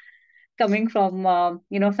doctor coming from,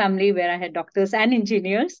 family where I had doctors and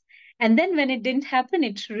engineers. And then when it didn't happen,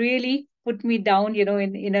 it really put me down,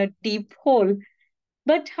 in a deep hole.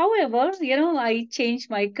 But however, I changed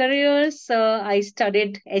my careers. I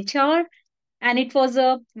studied HR, and it was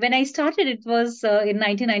when I started, it was in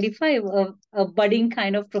 1995, a budding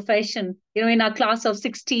kind of profession. In our class of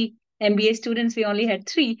 60 MBA students, we only had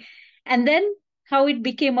 3. And then how it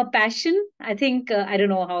became a passion, I think, I don't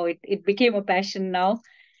know how it became a passion now.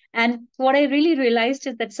 And what I really realized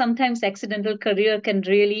is that sometimes accidental career can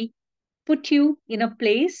really put you in a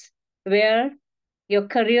place where your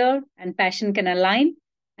career and passion can align,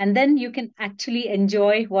 and then you can actually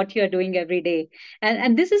enjoy what you're doing every day.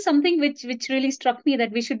 And this is something which really struck me,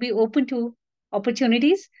 that we should be open to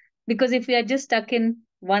opportunities, because if we are just stuck in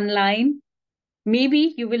one line,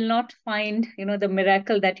 maybe you will not find the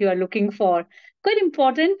miracle that you are looking for. Quite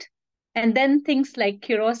important And then things like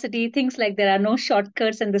curiosity, things like there are no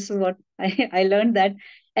shortcuts. And this is what I learned, that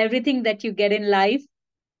everything that you get in life,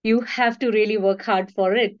 you have to really work hard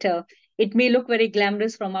for it. It may look very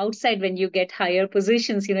glamorous from outside when you get higher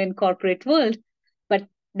positions, in corporate world, but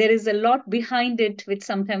there is a lot behind it, which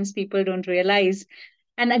sometimes people don't realize.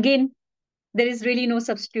 And again, there is really no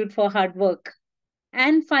substitute for hard work.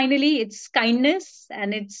 And finally, it's kindness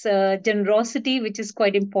and it's generosity, which is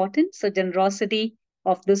quite important. So, generosity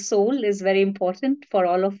of the soul is very important for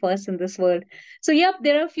all of us in this world. So, yep,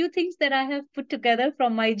 there are a few things that I have put together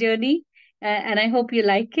from my journey, and I hope you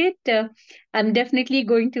like it. I'm definitely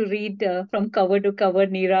going to read from cover to cover,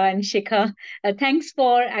 Neera and Shikha. Thanks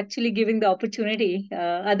for actually giving the opportunity.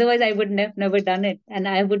 Otherwise, I would never done it, and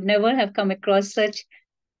I would never have come across such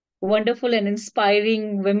wonderful and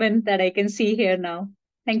inspiring women that I can see here now.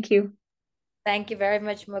 Thank you. Thank you very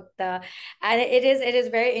much, Mukta. And it is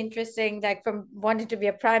very interesting, like from wanting to be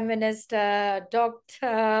a prime minister,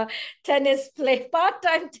 doctor, tennis player,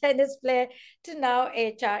 part-time tennis player, to now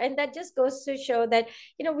HR. And that just goes to show that,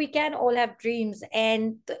 we can all have dreams,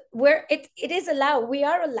 and it is allowed. We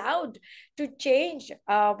are allowed to change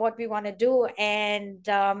what we want to do, and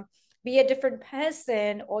be a different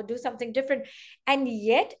person or do something different, and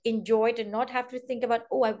yet enjoy it and not have to think about,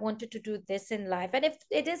 oh, I wanted to do this in life. And if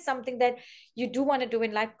it is something that you do want to do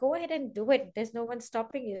in life, go ahead and do it. There's no one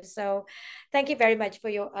stopping you. So thank you very much for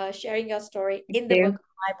your sharing your story in the book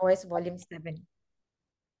My Voice, Volume 7.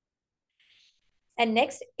 And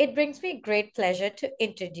next, it brings me great pleasure to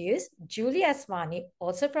introduce Julie Asmani,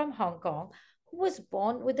 also from Hong Kong, who was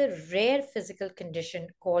born with a rare physical condition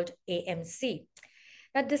called AMC.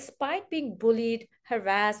 Now, despite being bullied,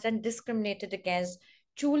 harassed, and discriminated against,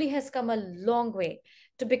 Julie has come a long way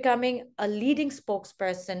to becoming a leading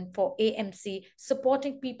spokesperson for AMC,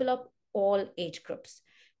 supporting people of all age groups.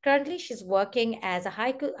 Currently, she's working as a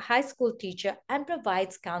high school teacher and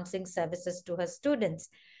provides counseling services to her students.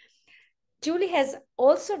 Julie has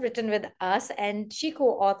also written with us, and she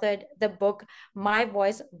co-authored the book My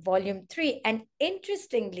Voice Volume 3. And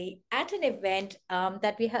interestingly, at an event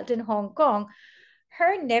that we held in Hong Kong,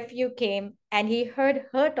 her nephew came and he heard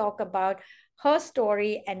her talk about her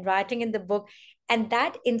story and writing in the book, and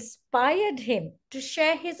that inspired him to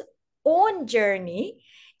share his own journey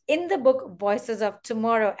in the book Voices of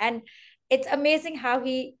Tomorrow. And it's amazing how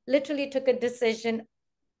he literally took a decision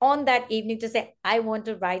on that evening to say, I want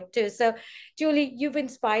to write too. So, Julie, you've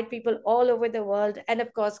inspired people all over the world and,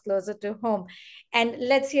 of course, closer to home. And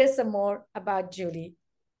let's hear some more about Julie.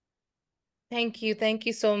 Thank you. Thank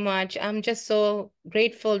you so much. I'm just so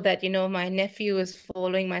grateful that, my nephew is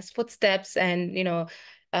following my footsteps, and,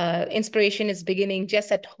 inspiration is beginning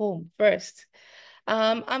just at home first.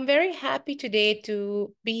 I'm very happy today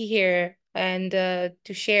to be here and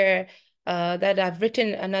to share that I've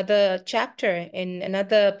written another chapter in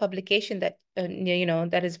another publication that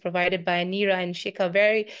that is provided by Neera and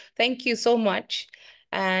Shikha. Thank you so much.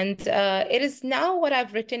 And it is now what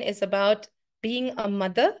I've written is about being a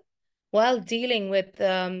mother while dealing with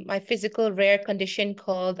my physical rare condition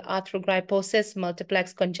called arthrogryposis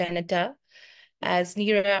multiplex congenita. As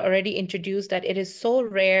Neera already introduced, that it is so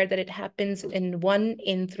rare that it happens in 1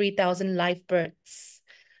 in 3,000 live births.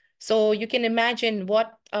 So you can imagine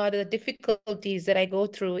what are the difficulties that I go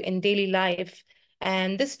through in daily life.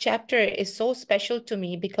 And this chapter is so special to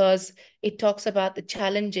me because it talks about the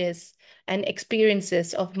challenges and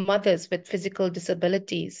experiences of mothers with physical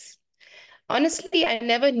disabilities. Honestly, I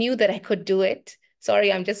never knew that I could do it.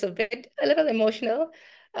 Sorry, I'm just a little emotional.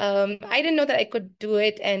 I didn't know that I could do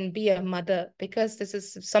it and be a mother, because this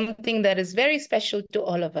is something that is very special to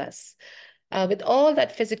all of us, with all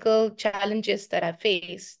that physical challenges that I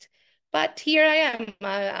faced. But here I am.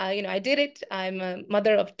 I did it. I'm a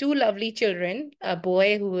mother of 2 lovely children, a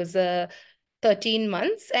boy who is 13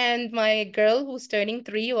 months and my girl who's turning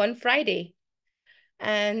 3 on Friday.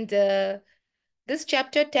 And this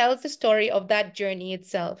chapter tells the story of that journey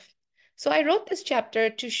itself. So I wrote this chapter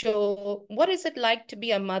to show what is it like to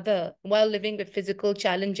be a mother while living with physical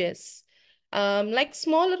challenges. Like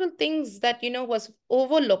small little things that, was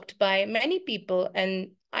overlooked by many people.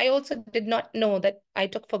 And I also did not know that I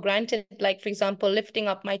took for granted, like, for example, lifting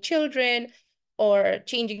up my children or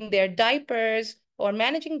changing their diapers or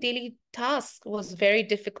managing daily tasks was very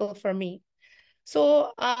difficult for me.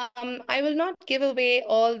 So I will not give away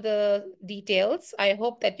all the details. I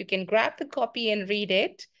hope that you can grab the copy and read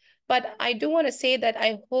it. But I do want to say that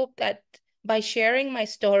I hope that by sharing my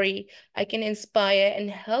story, I can inspire and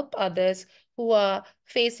help others who are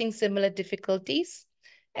facing similar difficulties.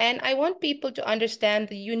 And I want people to understand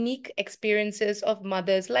the unique experiences of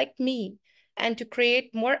mothers like me and to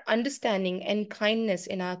create more understanding and kindness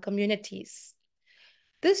in our communities.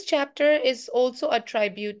 This chapter is also a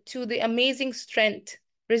tribute to the amazing strength,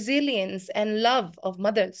 resilience, and love of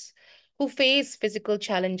mothers who face physical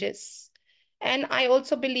challenges. And I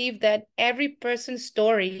also believe that every person's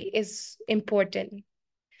story is important.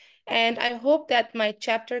 And I hope that my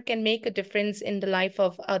chapter can make a difference in the life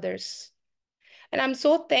of others. And I'm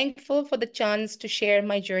so thankful for the chance to share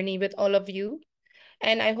my journey with all of you.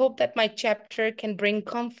 And I hope that my chapter can bring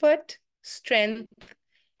comfort, strength,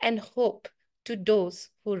 and hope to those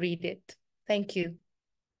who read it. Thank you.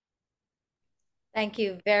 Thank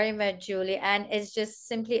you very much, Julie. And it's just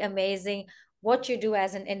simply amazing what you do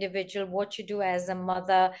as an individual, what you do as a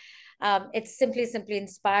mother. It's simply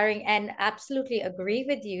inspiring, and absolutely agree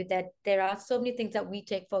with you that there are so many things that we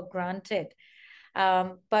take for granted.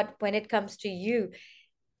 But when it comes to you,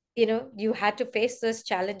 you had to face those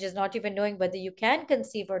challenges, not even knowing whether you can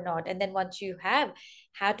conceive or not. And then once you have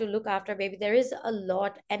had to look after a baby, there is a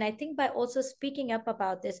lot. And I think by also speaking up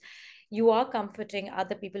about this, you are comforting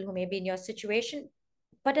other people who may be in your situation.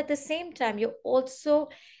 But at the same time, you're also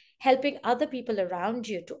helping other people around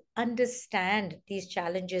you to understand these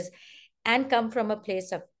challenges and come from a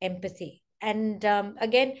place of empathy. And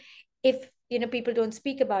again, if people don't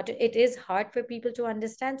speak about it, it is hard for people to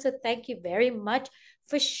understand. So thank you very much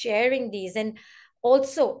for sharing these, and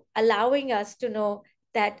also allowing us to know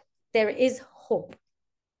that there is hope.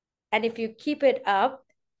 And if you keep it up,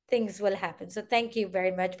 things will happen. So thank you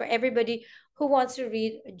very much. For everybody who wants to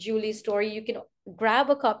read Julie's story, you can grab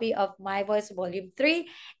a copy of My Voice Volume 3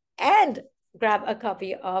 and grab a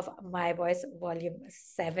copy of My Voice Volume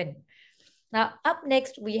 7. Now, up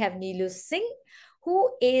next, we have Neelu Singh, who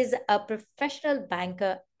is a professional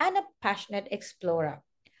banker and a passionate explorer.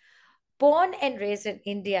 Born and raised in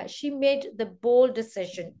India, she made the bold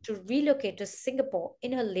decision to relocate to Singapore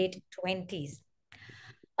in her late 20s.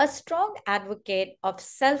 A strong advocate of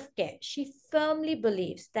self care, she firmly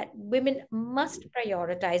believes that women must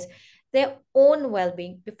prioritize their own well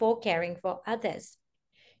being before caring for others.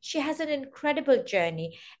 She has an incredible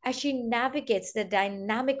journey as she navigates the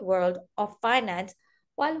dynamic world of finance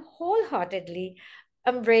while wholeheartedly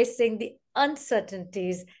embracing the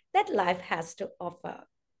uncertainties that life has to offer.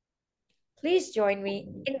 Please join me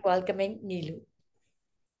in welcoming Neelu.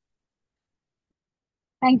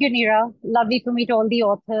 Thank you, Neera. Lovely to meet all the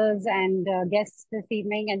authors and guests this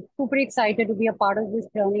evening, and super excited to be a part of this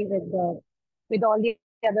journey with all the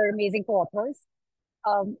other amazing co-authors.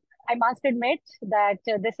 I must admit that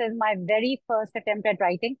this is my very first attempt at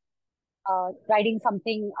writing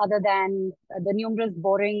something other than the numerous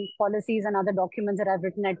boring policies and other documents that I've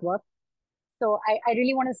written at work. So I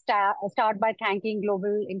really want to start by thanking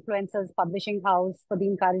Global Influencers Publishing House for the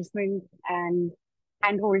encouragement and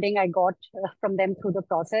handholding I got from them through the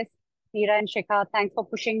process. Neera and Shikha, thanks for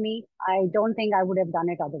pushing me. I don't think I would have done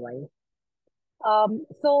it otherwise.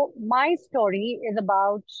 So my story is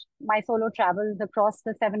about my solo travels across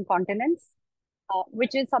the 7 continents,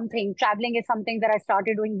 which is traveling is something that I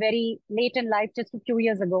started doing very late in life, just a few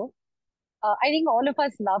years ago. I think all of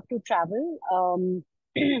us love to travel,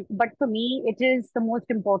 but for me, it is the most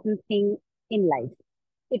important thing in life.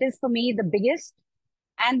 It is for me the biggest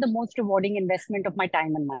and the most rewarding investment of my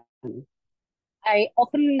time and money. I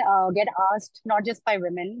often get asked, not just by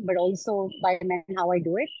women, but also by men, how I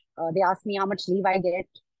do it. They ask me how much leave I get,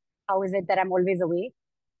 how is it that I'm always away.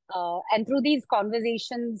 And through these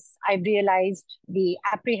conversations, I've realized the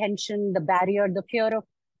apprehension, the barrier, the fear of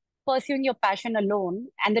pursuing your passion alone,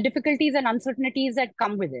 and the difficulties and uncertainties that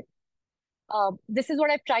come with it. This is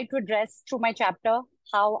what I've tried to address through my chapter,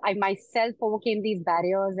 how I myself overcame these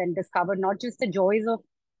barriers and discovered not just the joys of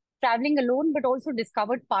traveling alone, but also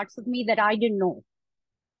discovered parts of me that I didn't know.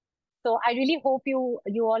 So I really hope you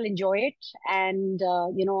all enjoy it, and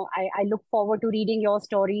I look forward to reading your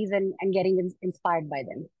stories and getting inspired by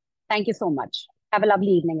them. Thank you so much. Have a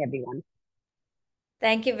lovely evening, everyone.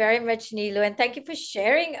 Thank you very much, Neelu, and thank you for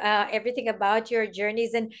sharing everything about your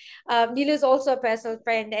journeys. And Neelu is also a personal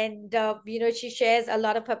friend, and she shares a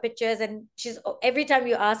lot of her pictures. And every time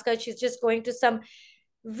you ask her, she's just going to some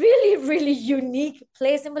really unique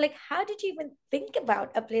place, and we're like, how did you even think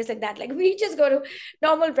about a place like that? Like, we just go to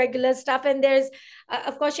normal regular stuff, and there's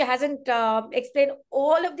of course she hasn't explained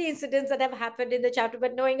all of the incidents that have happened in the chapter,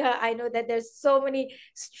 but knowing her, I know that there's so many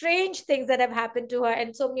strange things that have happened to her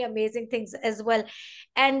and so many amazing things as well.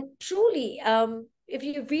 And truly, if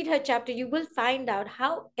you read her chapter, you will find out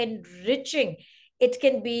how enriching it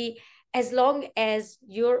can be, as long as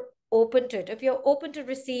you're open to it. If you're open to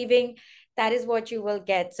receiving, that is what you will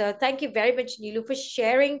get. So thank you very much, Neelu, for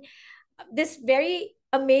sharing this very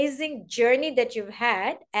amazing journey that you've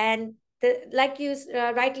had. And like you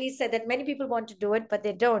rightly said, that many people want to do it, but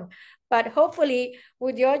they don't. But hopefully,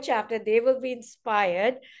 with your chapter, they will be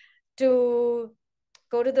inspired to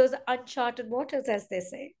go to those uncharted waters, as they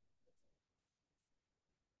say.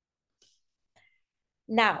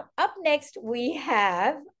 Now, up next, we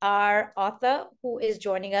have our author who is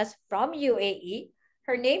joining us from UAE.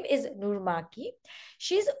 Her name is Noor Maki.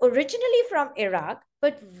 She's originally from Iraq,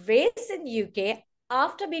 but raised in UK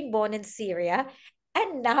after being born in Syria,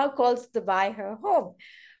 and now calls Dubai her home,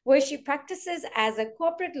 where she practices as a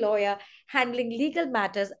corporate lawyer handling legal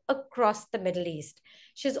matters across the Middle East.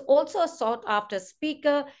 She's also a sought after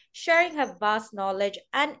speaker, sharing her vast knowledge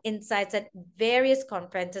and insights at various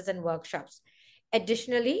conferences and workshops.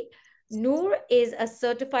 Additionally, Noor is a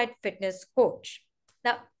certified fitness coach.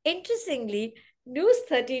 Now, interestingly, Noor's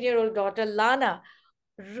 13-year-old daughter, Lana,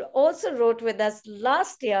 also wrote with us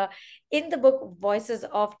last year in the book Voices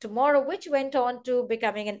of Tomorrow, which went on to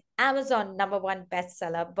becoming an Amazon #1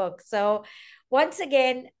 bestseller book. So, once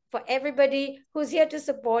again, for everybody who's here to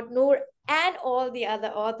support Noor and all the other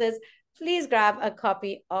authors, please grab a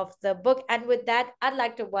copy of the book. And with that, I'd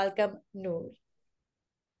like to welcome Noor.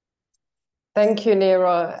 Thank you,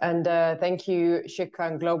 Neera, and thank you, Shikha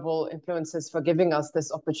and Global Influencers, for giving us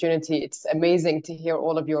this opportunity. It's amazing to hear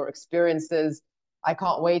all of your experiences. I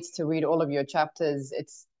can't wait to read all of your chapters.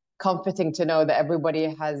 It's comforting to know that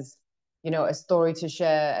everybody has, a story to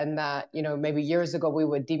share, and that, maybe years ago we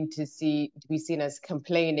were deemed to be seen as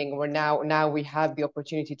complaining, where now we have the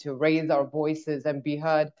opportunity to raise our voices and be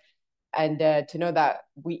heard, and to know that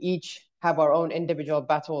we each have our own individual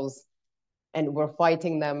battles, and we're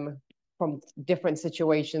fighting them from different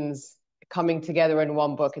situations coming together in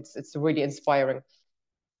one book. It's really inspiring.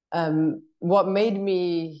 What made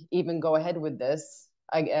me even go ahead with this,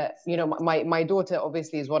 my daughter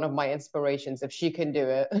obviously is one of my inspirations. If she can do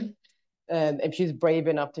it, if she's brave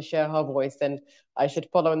enough to share her voice, then I should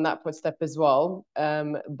follow in that footstep as well.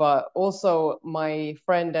 But also my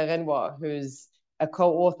friend Renwa, who's a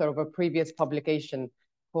co-author of a previous publication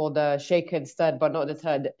called Shaken, Stirred but Not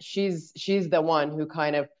Deterred. She's the one who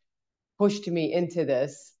kind of pushed me into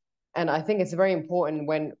this. And I think it's very important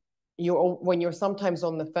when you're sometimes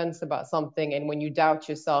on the fence about something, and when you doubt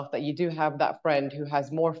yourself, that you do have that friend who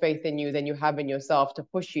has more faith in you than you have in yourself to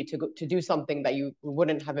push you to do something that you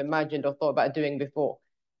wouldn't have imagined or thought about doing before.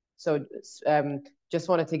 So just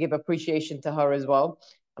wanted to give appreciation to her as well.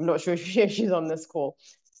 I'm not sure if she's on this call.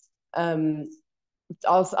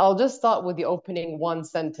 I'll just start with the opening one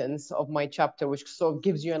sentence of my chapter, which sort of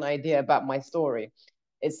gives you an idea about my story.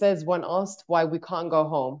 It says, when asked why we can't go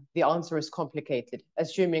home, the answer is complicated,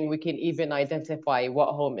 assuming we can even identify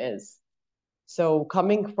what home is. So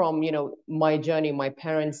coming from, my journey, my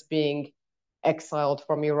parents being exiled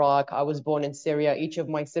from Iraq, I was born in Syria. Each of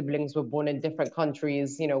my siblings were born in different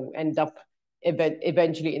countries, end up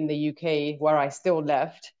eventually in the UK, where I still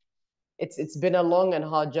left. It's been a long and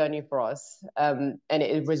hard journey for us, and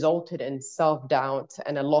it resulted in self-doubt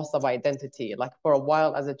and a loss of identity. Like, for a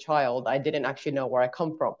while as a child, I didn't actually know where I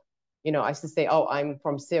come from. I used to say, oh, I'm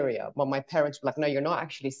from Syria, but my parents were like, no, you're not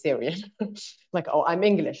actually Syrian. Like, oh, I'm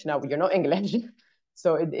English. No, you're not English.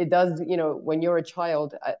 So it does, when you're a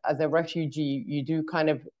child as a refugee, you do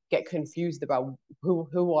kind of get confused about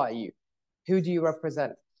who are you, who do you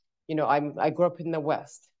represent. I grew up in the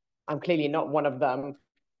West. I'm clearly not one of them.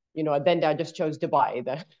 Then I just chose Dubai,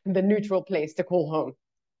 the neutral place to call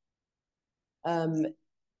home.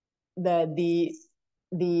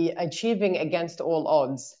 The achieving against all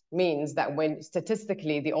odds means that when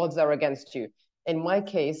statistically the odds are against you. In my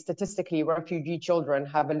case, statistically, refugee children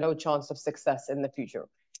have a low chance of success in the future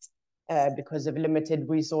because of limited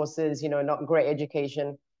resources, not great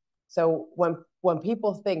education. So when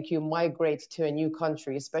people think you migrate to a new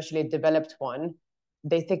country, especially a developed one,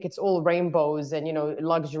 they think it's all rainbows and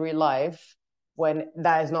luxury life, when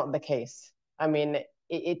that is not the case. I mean,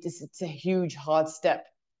 it's a huge hard step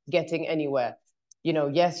getting anywhere.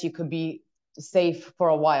 Yes, you could be safe for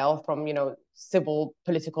a while from civil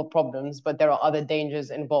political problems, but there are other dangers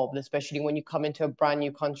involved, especially when you come into a brand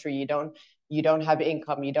new country. You don't have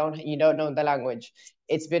income, you don't know the language.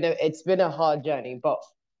 It's been a hard journey, but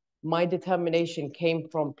my determination came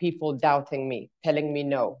from people doubting me, telling me,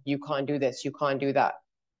 no, you can't do this, you can't do that.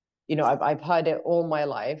 I've heard it all my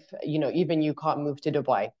life. Even you can't move to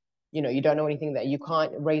Dubai. You don't know anything there. You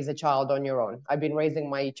can't raise a child on your own. I've been raising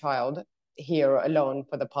my child here alone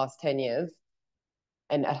for the past 10 years.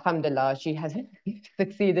 And alhamdulillah, she has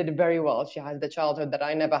succeeded very well. She has the childhood that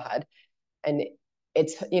I never had. And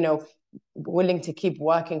it's, willing to keep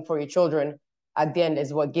working for your children at the end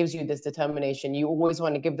is what gives you this determination. You always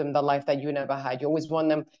want to give them the life that you never had. You always want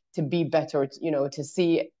them to be better, to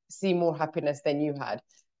see see more happiness than you had.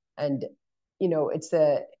 And, you know, it's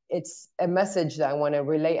a message that I want to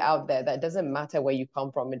relay out there, that doesn't matter where you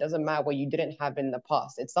come from. It doesn't matter what you didn't have in the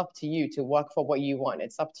past. It's up to you to work for what you want.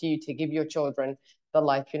 It's up to you to give your children the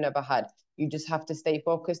life you never had. You just have to stay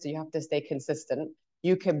focused. You have to stay consistent.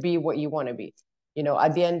 You can be what you want to be. You know,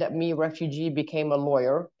 at the end, me, refugee, became a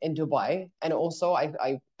lawyer in Dubai. And also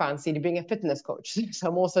I fancied being a fitness coach. So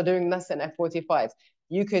I'm also doing this in F45.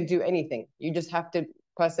 You can do anything. You just have to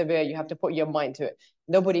persevere. You have to put your mind to it.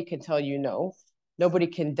 Nobody can tell you no. Nobody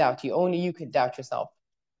can doubt you. Only you can doubt yourself.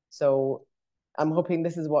 So I'm hoping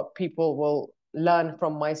this is what people will learn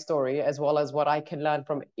from my story, as well as what I can learn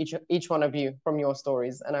from each one of you from your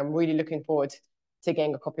stories. And I'm really looking forward to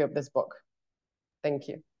getting a copy of this book. Thank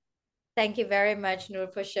you. Thank you very much, Noor,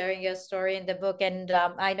 for sharing your story in the book. And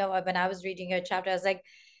I know when I was reading your chapter, I was like,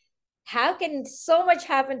 how can so much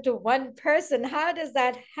happen to one person? How does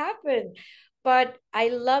that happen? But I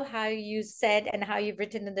love how you said, and how you've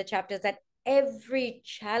written in the chapters, that every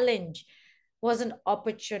challenge was an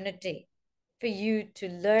opportunity for you to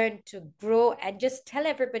learn, to grow, and just tell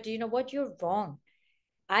everybody, you know what, you're wrong.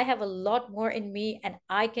 I have a lot more in me and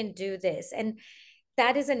I can do this. And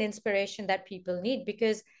that is an inspiration that people need,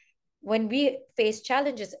 because when we face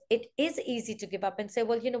challenges, it is easy to give up and say,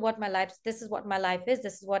 well, you know what, this is what my life is,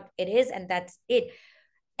 this is what it is, and that's it.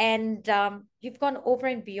 And you've gone over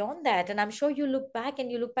and beyond that. And I'm sure you look back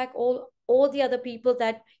all the other people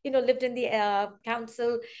that, you know, lived in the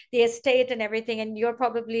council, the estate and everything. And you're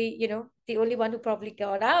probably, you know, the only one who probably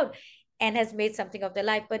got out and has made something of their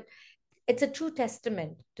life. But it's a true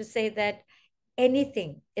testament to say that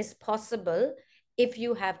anything is possible if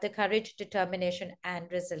you have the courage, determination, and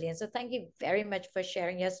resilience. So thank you very much for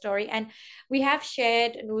sharing your story. And we have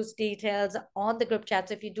shared Noor's details on the group chat.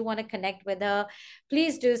 So if you do want to connect with her,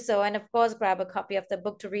 please do so. And of course, grab a copy of the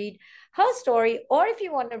book to read her story. Or if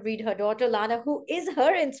you want to read her daughter, Lana, who is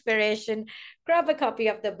her inspiration, grab a copy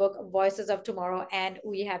of the book, Voices of Tomorrow. And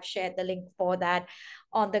we have shared the link for that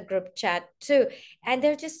on the group chat too. And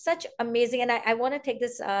they're just such amazing. And I want to take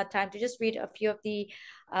this time to just read a few of the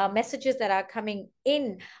messages that are coming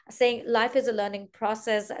in, saying life is a learning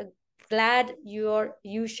process. Glad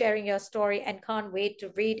you sharing your story and can't wait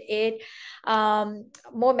to read it.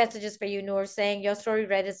 More messages for you, Noor, saying your story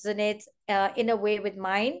resonates in a way with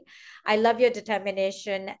mine. I love your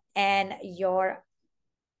determination and your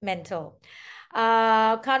mental.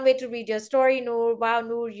 Can't wait to read your story, Noor. Wow,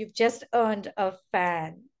 Noor, you've just earned a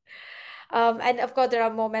fan. And of course, there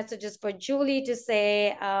are more messages for Julie to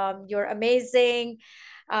say, you're amazing.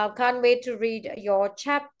 Can't wait to read your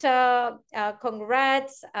chapter.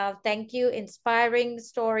 Congrats. Thank you. Inspiring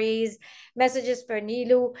stories. Messages for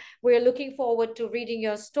Nilu. We're looking forward to reading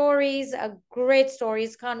your stories. Great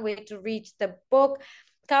stories. Can't wait to read the book.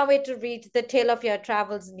 Can't wait to read the tale of your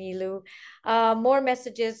travels, Nilu. More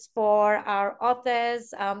messages for our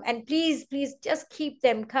authors. And please just keep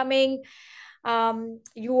them coming.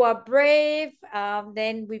 You are brave.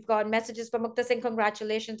 Then we've got messages from Mukta Singh.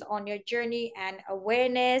 Congratulations on your journey and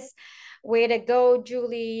awareness. Way to go,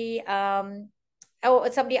 Julie.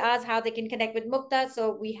 Somebody asked how they can connect with Mukta.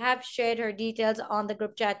 So we have shared her details on the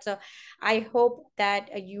group chat. So I hope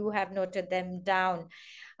that you have noted them down.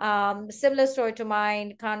 Similar story to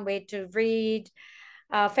mine. Can't wait to read.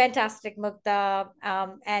 Fantastic, Mukta.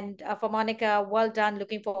 And for Monica, well done.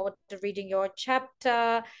 Looking forward to reading your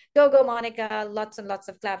chapter. Go, Monica. Lots and lots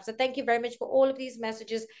of claps. So thank you very much for all of these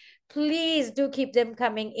messages. Please do keep them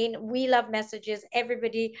coming in. We love messages.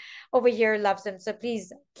 Everybody over here loves them. So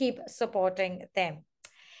please keep supporting them.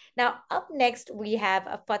 Now, up next, we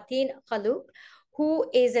have Fatin Khalouk, who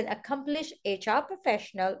is an accomplished HR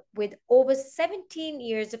professional with over 17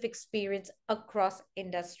 years of experience across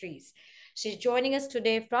industries. She's joining us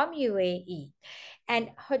today from UAE,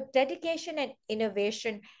 and her dedication and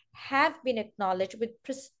innovation have been acknowledged with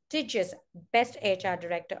prestigious Best HR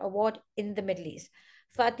Director Award in the Middle East.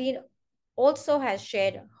 Fatin also has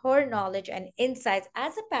shared her knowledge and insights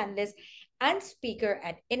as a panelist and speaker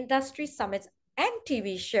at industry summits and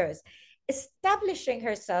TV shows, establishing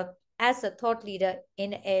herself as a thought leader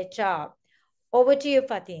in HR. Over to you,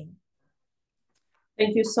 Fatin.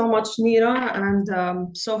 Thank you so much, Nira,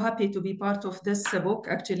 and so happy to be part of this book,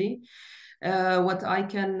 actually. What I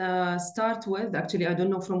can start with, actually, I don't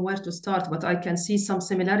know from where to start, but I can see some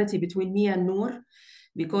similarity between me and Noor,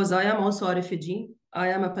 because I am also a refugee. I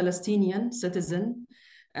am a Palestinian citizen,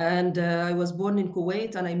 and I was born in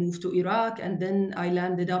Kuwait, and I moved to Iraq, and then I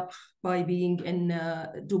landed up by being in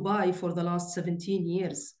Dubai for the last 17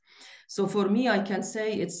 years. So for me, I can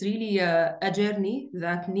say it's really a journey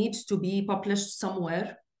that needs to be published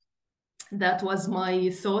somewhere. That was my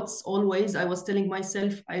thoughts always. I was telling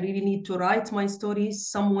myself, I really need to write my stories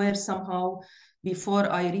somewhere, somehow, before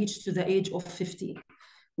I reach to the age of 50,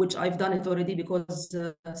 which I've done it already because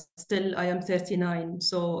still I am 39.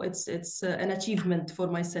 So it's an achievement for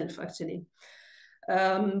myself, actually.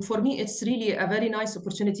 For me, it's really a very nice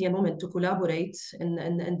opportunity and moment to collaborate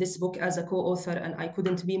in this book as a co-author, and I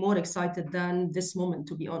couldn't be more excited than this moment,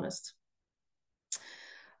 to be honest.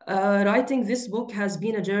 Writing this book has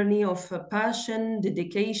been a journey of passion,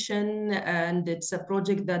 dedication, and it's a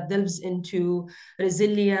project that delves into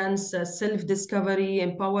resilience, self-discovery,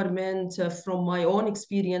 empowerment from my own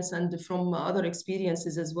experience and from other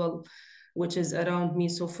experiences as well, which is around me.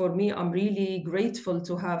 So for me, I'm really grateful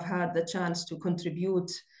to have had the chance to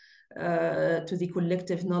contribute to the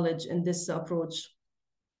collective knowledge in this approach.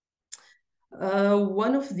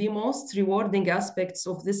 One of the most rewarding aspects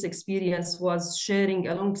of this experience was sharing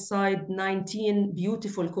alongside 19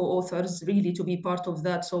 beautiful co-authors, really to be part of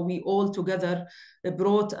that. So we all together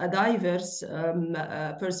brought a diverse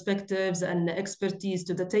perspectives and expertise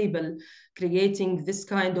to the table, creating this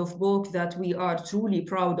kind of book that we are truly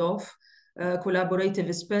proud of.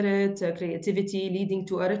 Collaborative spirit, creativity, leading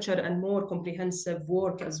to a richer and more comprehensive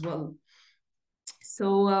work as well.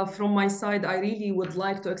 So from my side, I really would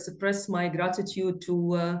like to express my gratitude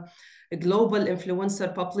to a global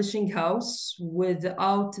influencer publishing house.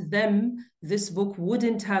 Without them, this book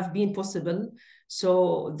wouldn't have been possible.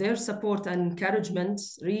 So their support and encouragement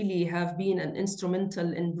really have been an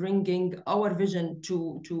instrumental in bringing our vision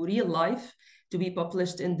to real life, to be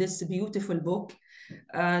published in this beautiful book.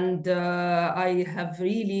 And I have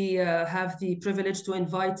really have the privilege to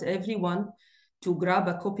invite everyone to grab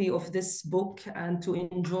a copy of this book and to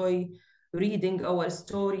enjoy reading our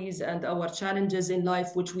stories and our challenges in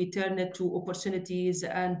life, which we turn it to opportunities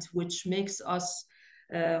and which makes us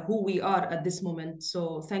who we are at this moment.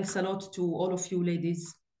 So thanks a lot to all of you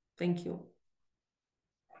ladies. Thank you.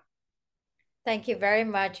 Thank you very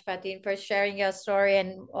much, Fatin, for sharing your story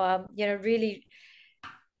and really,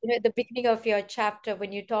 at the beginning of your chapter,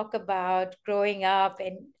 when you talk about growing up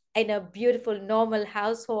in a beautiful, normal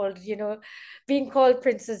household, being called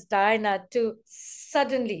Princess Diana, to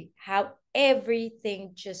suddenly how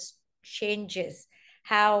everything just changes,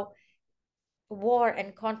 how war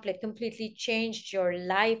and conflict completely changed your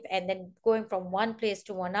life, and then going from one place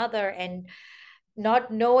to another and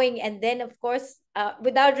not knowing, and then of course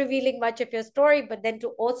without revealing much of your story, but then to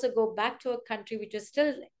also go back to a country which was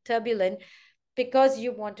still turbulent because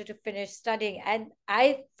you wanted to finish studying. And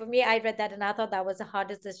for me, I read that and I thought that was the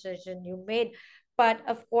hardest decision you made. But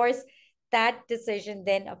of course, that decision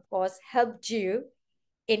then, of course, helped you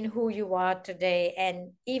in who you are today.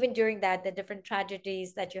 And even during that, the different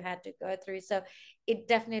tragedies that you had to go through. So it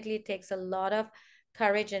definitely takes a lot of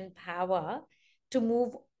courage and power to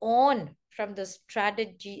move on from the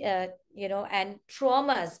strategy, and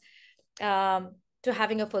traumas, to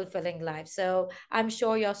having a fulfilling life. So I'm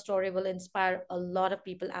sure your story will inspire a lot of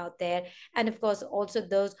people out there. And of course, also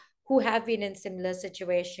those who have been in similar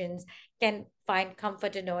situations can find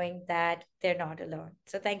comfort in knowing that they're not alone.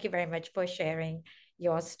 So thank you very much for sharing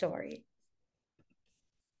your story.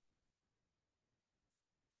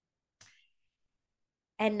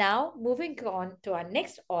 And now moving on to our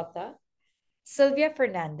next author, Sylvia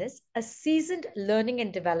Fernandez, a seasoned learning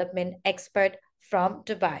and development expert from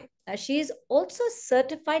Dubai. Now, she is also a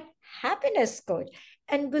certified happiness coach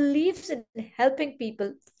and believes in helping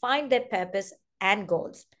people find their purpose and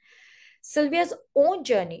goals. Sylvia's own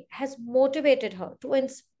journey has motivated her to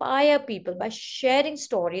inspire people by sharing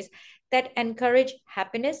stories that encourage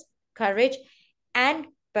happiness, courage, and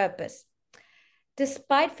purpose.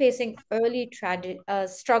 Despite facing early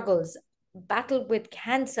struggles, battled with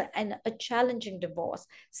cancer, and a challenging divorce,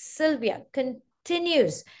 Sylvia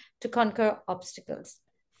continues to conquer obstacles,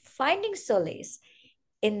 finding solace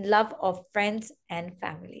in love of friends and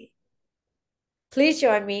family. Please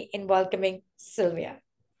join me in welcoming Sylvia.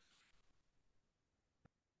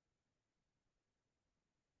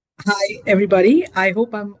 Hi, everybody. I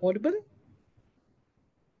hope I'm audible.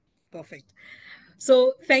 Perfect.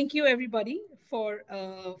 So thank you, everybody, for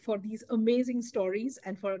these amazing stories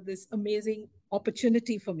and for this amazing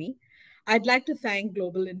opportunity for me. I'd like to thank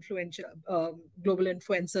Global Influencers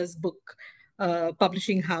Book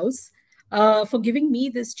Publishing House for giving me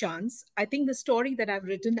this chance. I think the story that I've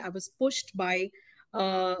written, I was pushed by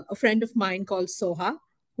a friend of mine called Soha,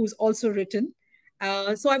 who's also written.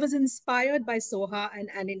 So I was inspired by Soha and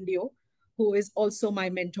Anindio, who is also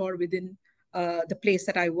my mentor within the place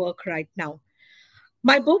that I work right now.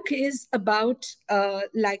 My book is about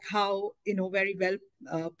like how, very well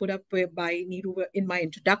put up by Neeru in my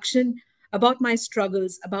introduction, about my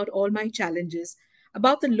struggles, about all my challenges,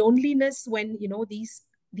 about the loneliness when,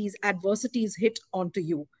 these adversities hit onto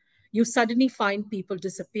you. You suddenly find people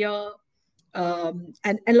disappear,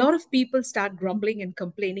 and a lot of people start grumbling and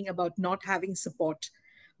complaining about not having support.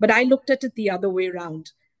 But I looked at it the other way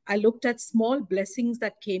around. I looked at small blessings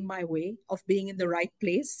that came my way of being in the right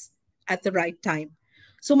place at the right time.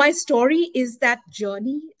 So, my story is that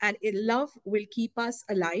journey, and love will keep us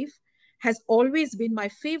alive, has always been my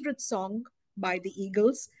favorite song by the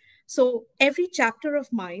Eagles. So, every chapter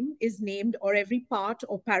of mine is named, or every part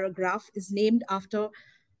or paragraph is named after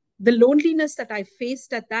the loneliness that I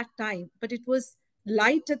faced at that time, but it was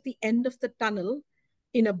light at the end of the tunnel,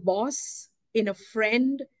 in a boss, in a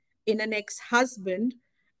friend, in an ex husband,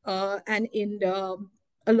 and in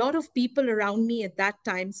a lot of people around me at that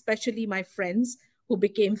time, especially my friends who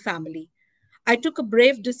became family. I took a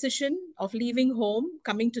brave decision of leaving home,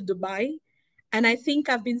 coming to Dubai, and I think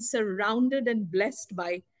I've been surrounded and blessed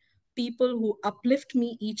by people who uplift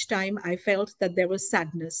me each time I felt that there was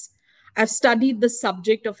sadness. I've studied the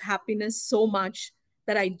subject of happiness so much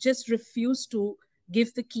that I just refuse to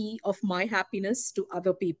give the key of my happiness to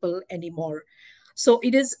other people anymore. So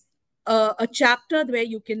it is a chapter where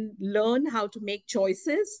you can learn how to make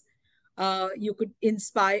choices. You could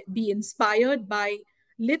be inspired by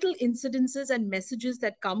little incidences and messages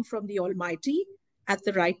that come from the Almighty at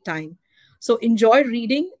the right time. So enjoy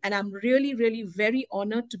reading, and I'm really, really very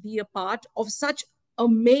honored to be a part of such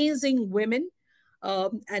amazing women.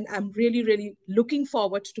 And I'm really, really looking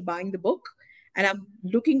forward to buying the book. And I'm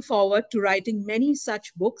looking forward to writing many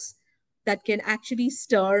such books that can actually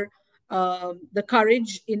stir the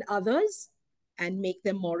courage in others and make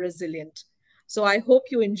them more resilient. So I hope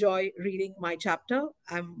you enjoy reading my chapter.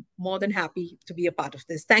 I'm more than happy to be a part of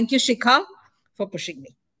this. Thank you, Shikha, for pushing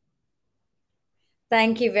me.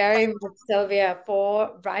 Thank you very much, Sylvia,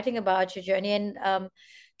 for writing about your journey. And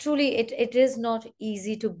truly, it is not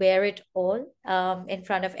easy to bear it all in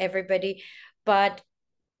front of everybody, but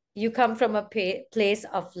you come from a place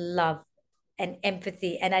of love and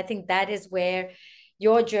empathy. And I think that is where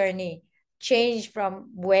your journey changed from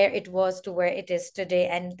where it was to where it is today.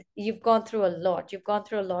 And you've gone through a lot. You've gone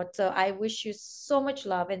through a lot. So I wish you so much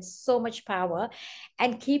love and so much power,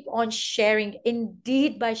 and keep on sharing.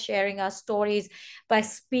 Indeed, by sharing our stories, by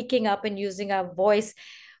speaking up and using our voice,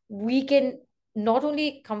 we can not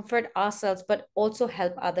only comfort ourselves, but also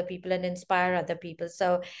help other people and inspire other people.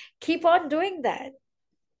 So keep on doing that.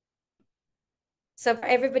 So for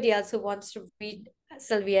everybody else who wants to read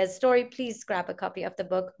Sylvia's story, please grab a copy of the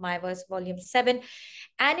book, My Voice, Volume 7.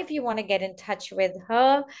 And if you want to get in touch with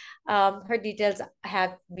her, her details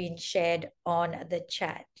have been shared on the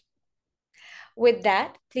chat. With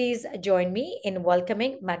that, please join me in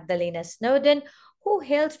welcoming Magdalena Snowden, who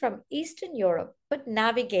hails from Eastern Europe but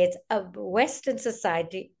navigates a Western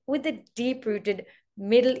society with a deep-rooted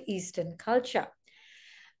Middle Eastern culture.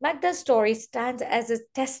 Magda's story stands as a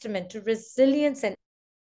testament to resilience and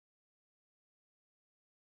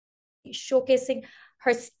showcasing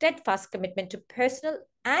her steadfast commitment to personal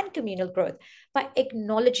and communal growth by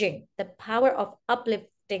acknowledging the power of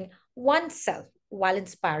uplifting oneself while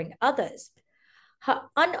inspiring others. Her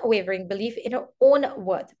unwavering belief in her own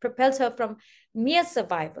worth propels her from mere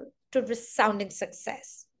survival to resounding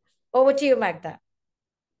success. Over to you, Magda.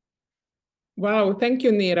 Wow, thank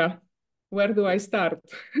you, Neera. Where do I start?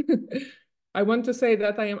 I want to say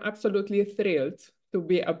that I am absolutely thrilled to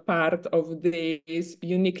be a part of this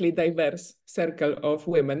uniquely diverse circle of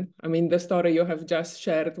women. I mean, the story you have just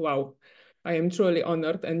shared, wow. I am truly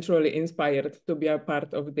honored and truly inspired to be a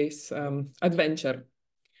part of this adventure.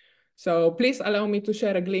 So please allow me to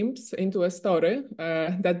share a glimpse into a story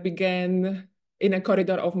that began in a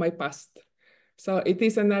corridor of my past. So it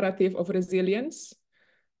is a narrative of resilience,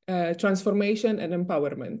 transformation, and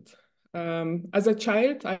empowerment. As a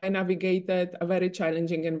child, I navigated a very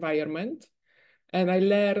challenging environment, and I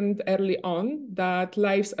learned early on that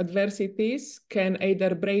life's adversities can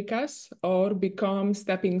either break us or become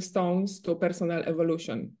stepping stones to personal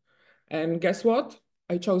evolution. And guess what?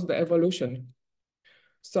 I chose the evolution.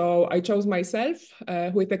 So I chose myself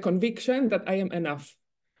with a conviction that I am enough.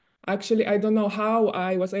 Actually, I don't know how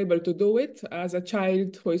I was able to do it as a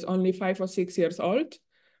child who is only 5 or 6 years old,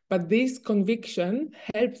 but this conviction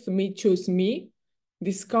helped me choose me,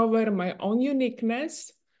 discover my own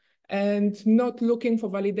uniqueness, and not looking for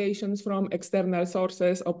validations from external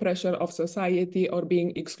sources or pressure of society or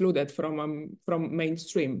being excluded from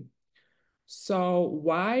mainstream. So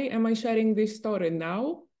why am I sharing this story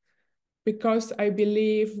now? Because I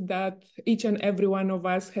believe that each and every one of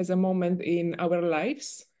us has a moment in our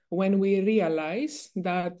lives when we realize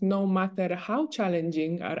that no matter how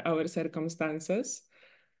challenging are our circumstances,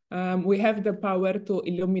 we have the power to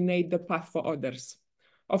illuminate the path for others.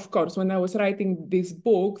 Of course, when I was writing this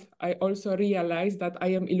book, I also realized that I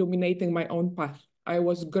am illuminating my own path. I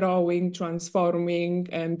was growing, transforming,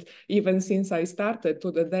 and even since I started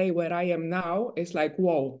to the day where I am now, it's like,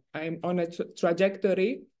 whoa, I'm on a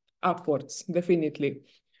trajectory upwards, definitely.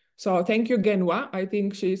 So thank you, Genwa. I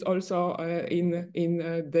think she's also in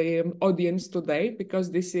the audience today,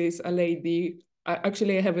 because this is a lady.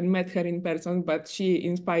 Actually, I haven't met her in person, but she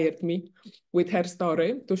inspired me with her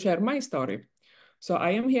story to share my story. So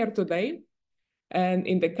I am here today. And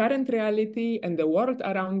in the current reality and the world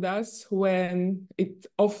around us, when it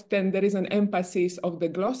often there is an emphasis of the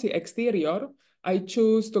glossy exterior, I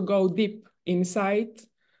choose to go deep inside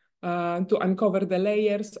to uncover the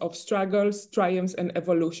layers of struggles, triumphs, and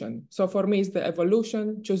evolution. So for me, it's the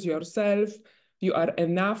evolution. Choose yourself. You are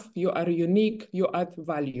enough. You are unique. You add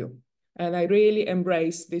value. And I really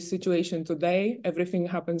embrace this situation today. Everything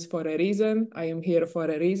happens for a reason. I am here for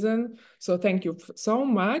a reason. So thank you so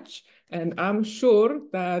much. And I'm sure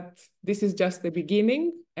that this is just the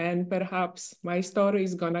beginning. And perhaps my story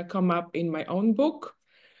is going to come up in my own book,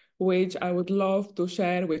 which I would love to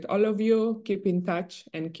share with all of you. Keep in touch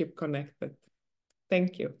and keep connected.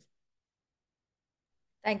 Thank you.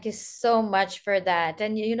 Thank you so much for that.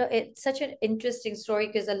 And you know, it's such an interesting story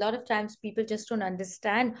because a lot of times people just don't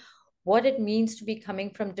understand what it means to be coming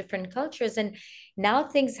from different cultures. And now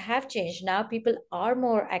things have changed. Now people are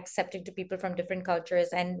more accepting to people from different cultures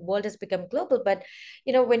and world has become global. But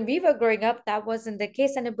you know, when we were growing up, that wasn't the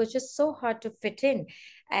case. And it was just so hard to fit in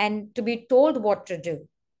and to be told what to do.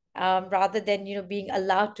 Rather than you know being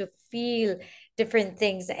allowed to feel different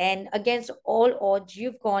things, and against all odds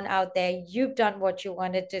you've gone out there, you've done what you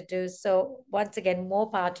wanted to do. So once again,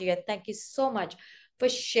 more power to you, and thank you so much for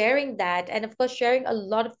sharing that, and of course sharing a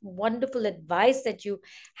lot of wonderful advice that you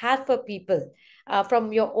have for people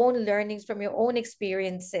from your own learnings, from your own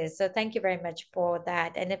experiences. So thank you very much for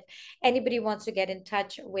that. And if anybody wants to get in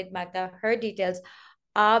touch with Magda, her details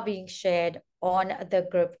are being shared on the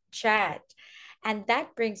group chat. And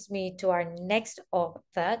that brings me to our next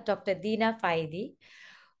author, Dr. Dina Faidi,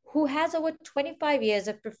 who has over 25 years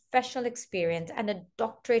of professional experience and a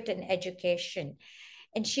doctorate in education.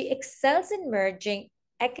 And she excels in merging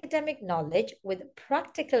academic knowledge with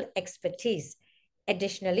practical expertise.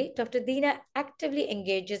 Additionally, Dr. Dina actively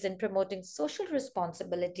engages in promoting social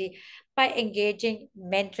responsibility by engaging,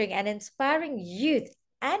 mentoring, and inspiring youth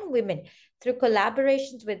and women through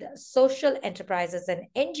collaborations with social enterprises and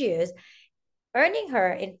NGOs, earning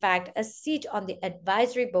her, in fact, a seat on the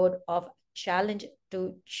advisory board of Challenge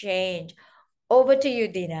to Change. Over to you,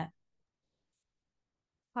 Dina.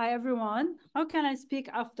 Hi, everyone. How can I speak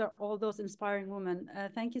after all those inspiring women?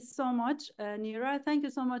 Thank you so much, Nira. Thank you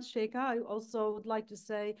so much, Sheikha. I also would like to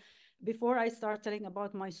say, before I start telling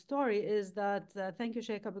about my story, is that thank you,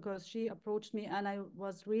 Sheikha, because she approached me and I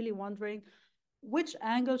was really wondering which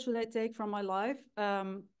angle should I take from my life.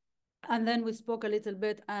 And then we spoke a little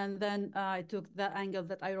bit, and then I took the angle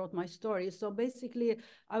that I wrote my story. So basically,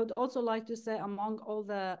 I would also like to say, among all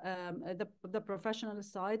the professional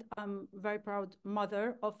side, I'm very proud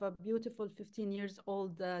mother of a beautiful 15 years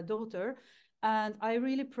old daughter. And I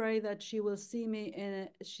really pray that she will see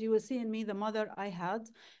in me the mother I had,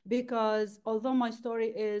 because although my story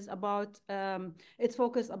is about, it's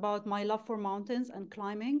focused about my love for mountains and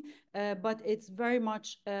climbing, but it's very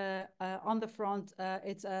much on the front.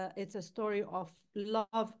 It's a story of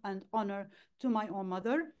love and honor to my own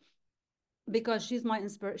mother, because she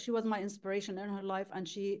was my inspiration in her life, and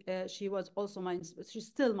she was also she's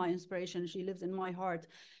still my inspiration. She lives in my heart,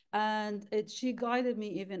 and she guided me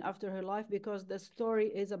even after her life, because the story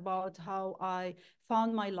is about how I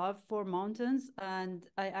found my love for mountains, and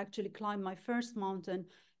I actually climbed my first mountain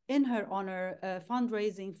in her honor,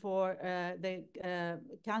 fundraising for the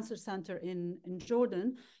cancer center in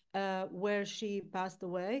Jordan, where she passed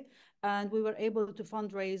away. And we were able to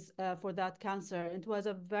fundraise for that cancer. It was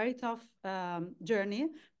a very tough journey,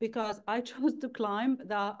 because I chose to climb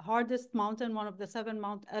the hardest mountain, one of the 7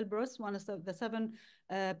 Mount Elbrus, one of the 7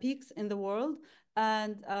 peaks in the world.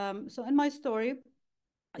 And so in my story,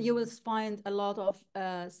 you will find a lot of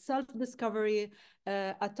self-discovery,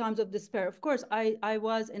 at times of despair. Of course, I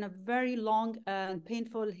was in a very long and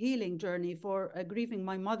painful healing journey for grieving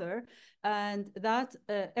my mother, and that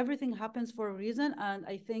everything happens for a reason. And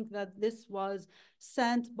I think that this was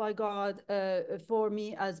sent by God for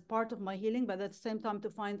me as part of my healing, but at the same time to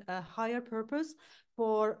find a higher purpose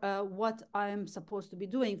for what I'm supposed to be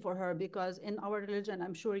doing for her. Because in our religion,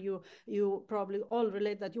 I'm sure you probably all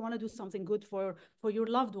relate that you want to do something good for your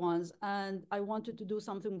loved ones. And I wanted to do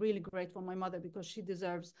something really great for my mother because she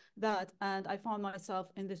deserves that. And I found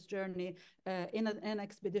myself in this journey in an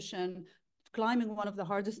expedition, climbing one of the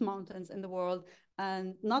hardest mountains in the world,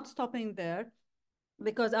 and not stopping there,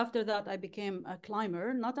 because after that I became a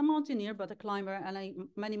climber, not a mountaineer, but a climber, and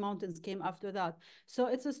many mountains came after that. So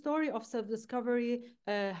it's a story of self-discovery,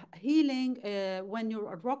 healing when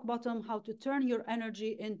you're at rock bottom, how to turn your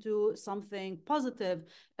energy into something positive,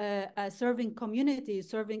 serving community,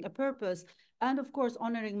 serving a purpose, and of course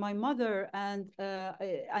honoring my mother, and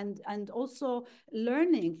also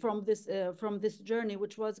learning from this journey,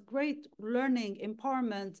 which was great learning,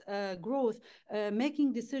 empowerment, growth,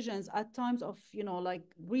 making decisions at times of like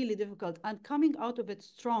really difficult, and coming out of it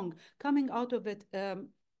strong, coming out of it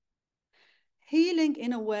healing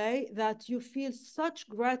in a way that you feel such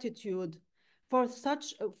gratitude for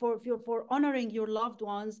honoring your loved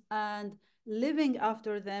ones and living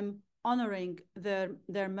after them, honoring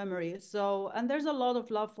their memory. So, and there's a lot of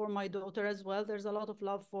love for my daughter as well. There's a lot of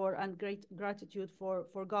love for and great gratitude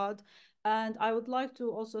for God. And I would like to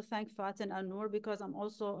also thank Fatin and Noor, because I'm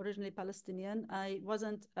also originally Palestinian. I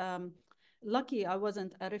wasn't lucky I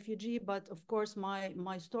wasn't a refugee, but of course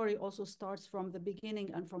my story also starts from the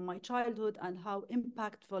beginning and from my childhood, and how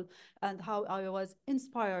impactful and how I was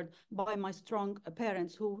inspired by my strong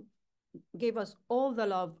parents who gave us all the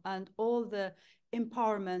love and all the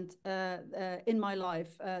empowerment in my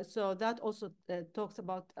life. So that also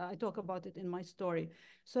I talk about it in my story.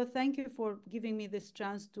 So thank you for giving me this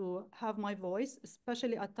chance to have my voice,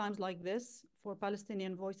 especially at times like this, for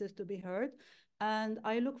Palestinian voices to be heard. And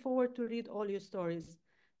I look forward to read all your stories.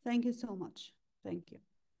 Thank you so much. Thank you.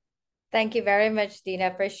 Thank you very much,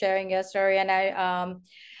 Dina, for sharing your story. And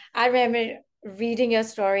I remember reading your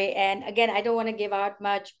story. And again, I don't want to give out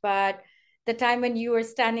much, but the time when you were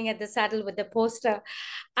standing at the saddle with the poster,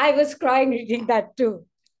 I was crying reading that too.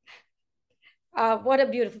 What a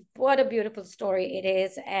beautiful story it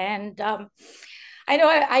is. And I know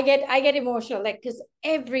I get emotional, like, because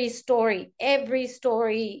every story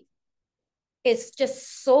is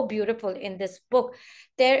just so beautiful in this book.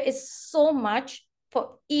 There is so much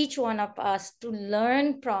for each one of us to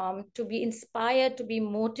learn from, to be inspired, to be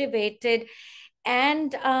motivated,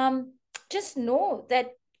 and just know that,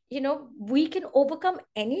 we can overcome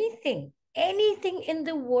anything in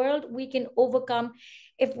the world we can overcome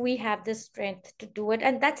if we have the strength to do it.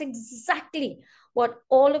 And that's exactly what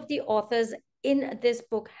all of the authors in this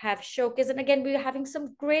book have showcased. And again, we're having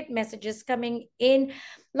some great messages coming in.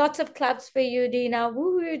 Lots of claps for you, Dina.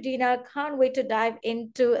 Woo, Dina. Can't wait to dive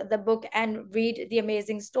into the book and read the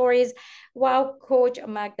amazing stories. Wow, Coach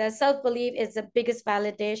Magda. Self-belief is the biggest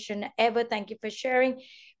validation ever. Thank you for sharing.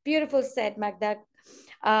 Beautiful said, Magda.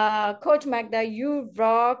 Coach Magda, you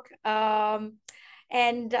rock.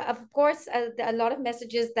 And of course, a lot of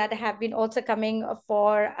messages that have been also coming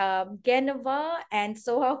for Geneva and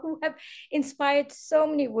Soha, who have inspired so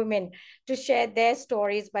many women to share their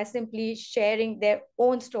stories by simply sharing their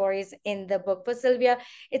own stories in the book. For Sylvia,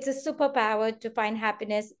 it's a superpower to find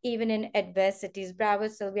happiness even in adversities. Bravo,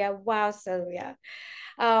 Sylvia. Wow, Sylvia.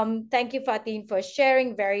 Thank you, Fatin, for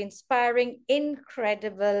sharing. Very inspiring,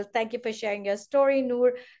 incredible. Thank you for sharing your story,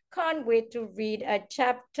 Noor. Can't wait to read a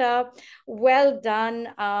chapter. Well done.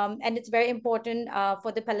 And it's very important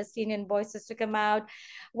for the Palestinian voices to come out.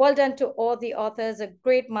 Well done to all the authors. A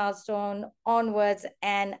great milestone, onwards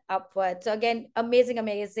and upwards. So again,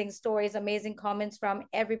 amazing stories, amazing comments from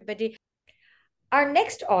everybody. Our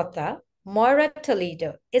next author, Moira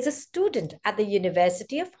Toledo, is a student at the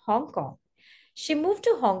University of Hong Kong. She moved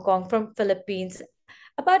to Hong Kong from Philippines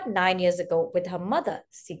about 9 years ago with her mother,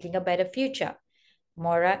 seeking a better future.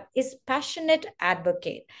 Moira is passionate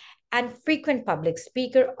advocate and frequent public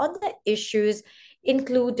speaker on the issues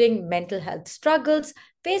including mental health struggles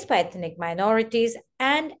faced by ethnic minorities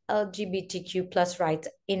and LGBTQ plus rights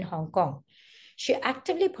in Hong Kong. She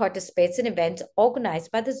actively participates in events organized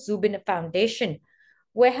by the Zubin Foundation,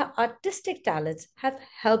 where her artistic talents have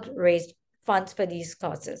helped raise funds for these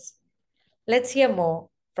causes. Let's hear more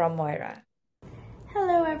from Moira.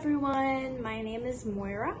 Hello everyone, my name is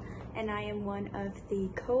Moira and I am one of the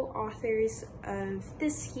co-authors of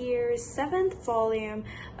this year's 7th volume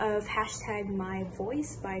of #My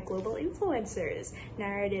Voice by Global Influencers,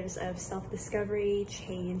 Narratives of Self-Discovery,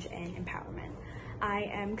 Change, and Empowerment. I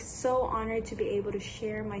am so honored to be able to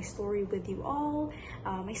share my story with you all.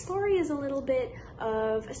 My story is a little bit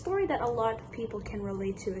of a story that a lot of people can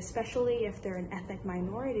relate to, especially if they're an ethnic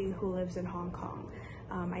minority who lives in Hong Kong.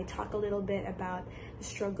 I talk a little bit about the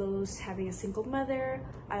struggles having a single mother.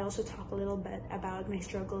 I also talk a little bit about my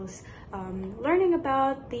struggles learning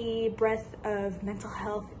about the breadth of mental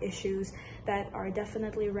health issues that are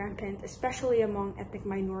definitely rampant, especially among ethnic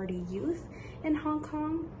minority youth in Hong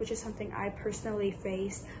Kong, which is something I personally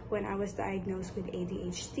faced when I was diagnosed with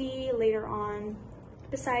ADHD later on.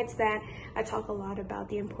 Besides that, I talk a lot about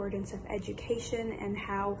the importance of education and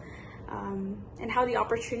how the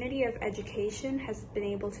opportunity of education has been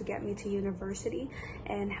able to get me to university,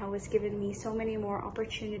 and how it's given me so many more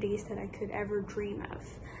opportunities that I could ever dream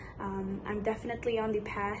of. I'm definitely on the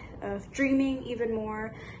path of dreaming even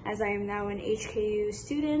more, as I am now an HKU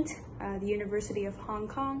student, the University of Hong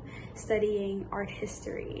Kong, studying art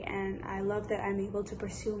history, and I love that I'm able to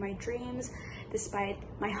pursue my dreams despite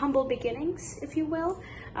my humble beginnings, if you will.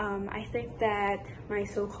 I think that my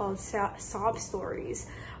so-called sob stories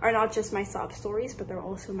are not just my sob stories, but they're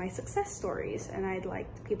also my success stories, and I'd like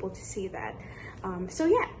people to see that. So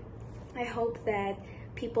yeah, I hope that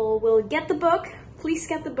people will get the book. Please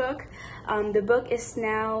get the book. The book is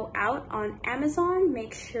now out on Amazon.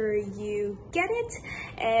 Make sure you get it,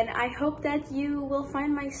 and I hope that you will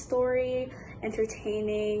find my story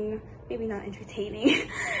entertaining. Maybe not entertaining.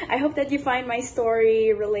 I hope that you find my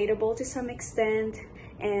story relatable to some extent,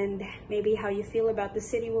 and maybe how you feel about the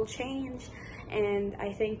city will change. And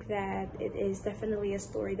I think that it is definitely a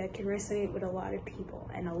story that can resonate with a lot of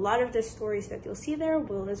people, and a lot of the stories that you'll see there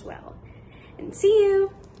will as well. And see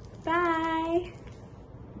you. Bye.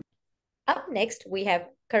 Up next, we have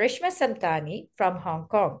Karishma Samtani from Hong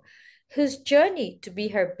Kong, whose journey to be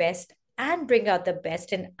her best and bring out the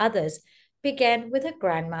best in others began with her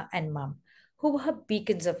grandma and mum, who were her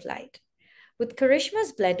beacons of light. With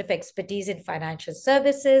Karishma's blend of expertise in financial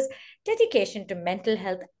services, dedication to mental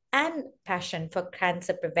health, and passion for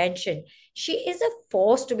cancer prevention, she is a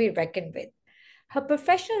force to be reckoned with. Her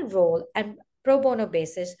professional role and pro bono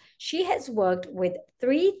basis, she has worked with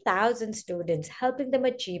 3,000 students, helping them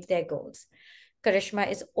achieve their goals. Karishma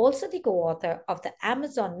is also the co-author of the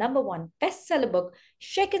Amazon #1 bestseller book,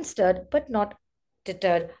 Shaken Stirred But Not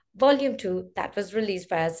Deterred, Volume 2, that was released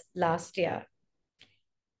by us last year.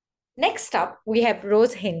 Next up, we have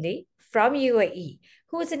Rose Hindley from UAE,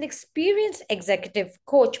 who is an experienced executive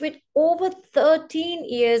coach with over 13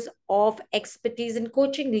 years of expertise in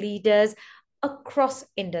coaching leaders across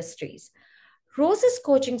industries. Rose's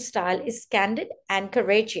coaching style is candid and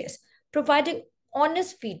courageous, providing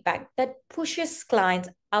honest feedback that pushes clients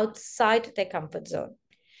outside their comfort zone.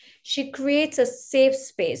 She creates a safe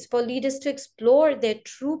space for leaders to explore their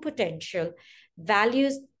true potential,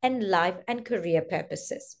 values, and life and career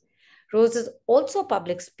purposes. Rose is also a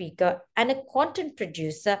public speaker and a content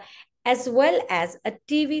producer, as well as a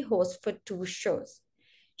TV host for 2 shows.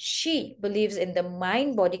 She believes in the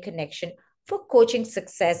mind-body connection for coaching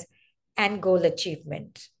success and goal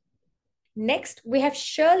achievement. Next, we have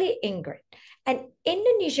Shirley Ingrid, an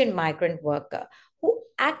Indonesian migrant worker who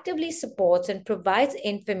actively supports and provides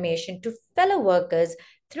information to fellow workers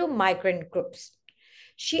through migrant groups.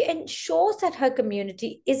 She ensures that her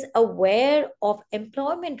community is aware of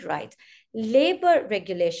employment rights, labor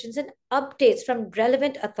regulations, and updates from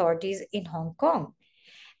relevant authorities in Hong Kong.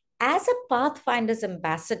 As a Pathfinders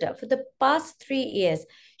ambassador for the past 3 years,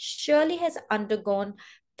 Shirley has undergone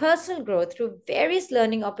personal growth through various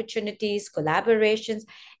learning opportunities, collaborations,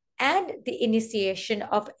 and the initiation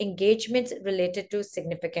of engagements related to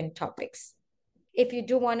significant topics. If you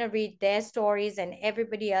do want to read their stories and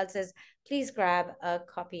everybody else's, please grab a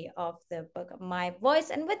copy of the book, My Voice.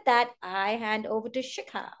 And with that, I hand over to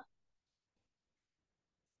Shikha.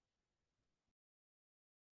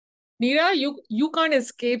 Neera, you can't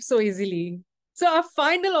escape so easily. So our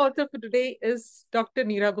final author for today is Dr.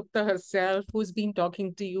 Neera Gupta herself, who's been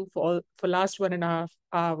talking to you for last 1.5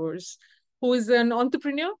 hours, who is an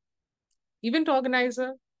entrepreneur, event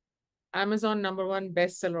organizer, Amazon #1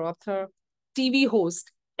 bestseller author, TV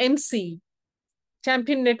host, MC,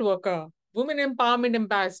 champion networker, women empowerment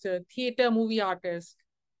ambassador, theater movie artist,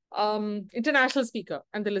 international speaker,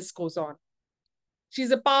 and the list goes on.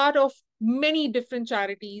 She's a part of many different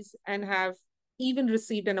charities and have even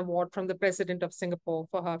received an award from the president of Singapore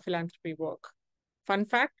for her philanthropy work. Fun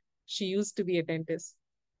fact, she used to be a dentist.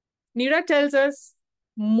 Neera tells us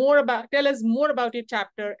tell us more about your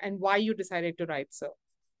chapter and why you decided to write so.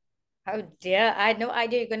 Oh dear, I had no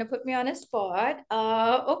idea you're going to put me on a spot.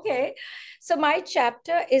 Okay. So my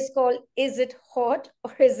chapter is called Is It Hot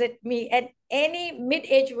or Is It Me? And any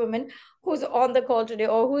mid-aged woman who's on the call today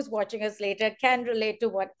or who's watching us later can relate to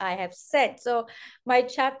what I have said. So my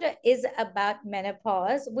chapter is about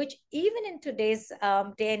menopause, which even in today's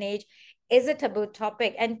day and age is a taboo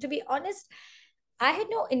topic. And to be honest, I had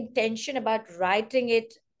no intention about writing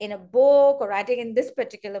it in a book or writing in this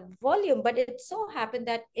particular volume, but it so happened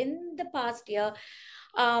that in the past year,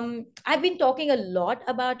 I've been talking a lot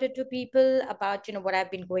about it to people about, what I've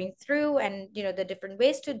been going through and, the different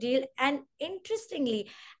ways to deal. And interestingly,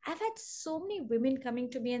 I've had so many women coming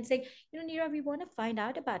to me and saying, Neera, we want to find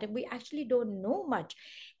out about it. We actually don't know much.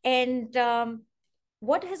 And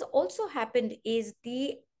what has also happened is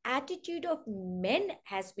the attitude of men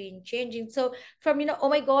has been changing. So from, oh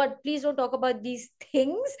my God, please don't talk about these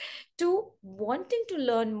things, to wanting to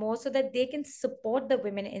learn more so that they can support the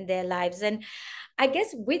women in their lives. And I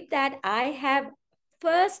guess with that, I have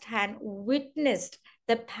firsthand witnessed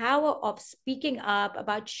the power of speaking up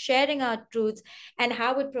about sharing our truths and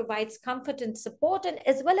how it provides comfort and support, and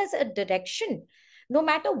as well as a direction no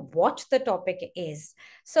matter what the topic is.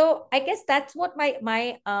 So I guess that's what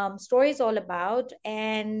my story is all about,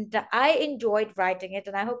 and I enjoyed writing it,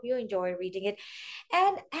 and I hope you enjoy reading it.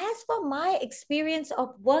 And as for my experience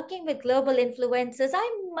of working with global influencers, I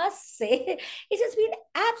must say it has been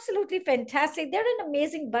absolutely fantastic. They're an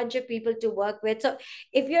amazing bunch of people to work with. So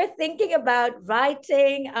if you're thinking about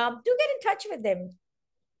writing, do get in touch with them.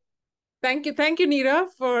 Thank you, Neera,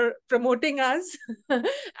 for promoting us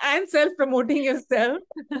and self-promoting yourself.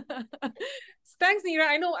 Thanks, Neera.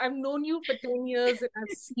 I know I've known you for 10 years and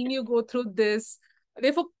I've seen you go through this.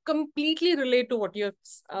 Therefore, completely relate to what you've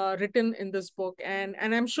written in this book. And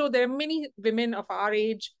I'm sure there are many women of our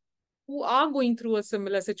age who are going through a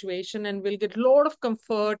similar situation and will get a lot of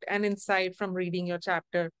comfort and insight from reading your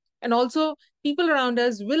chapter. And also, people around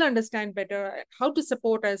us will understand better how to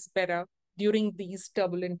support us better during these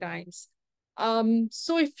turbulent times.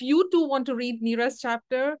 So if you too want to read Neera's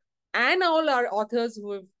chapter and all our authors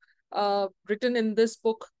who have written in this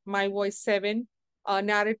book, My Voice 7,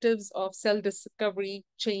 narratives of self-discovery,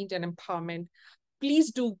 change, and empowerment,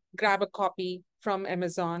 please do grab a copy from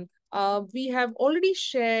Amazon. We have already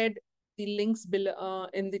shared the links below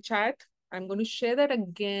in the chat. I'm going to share that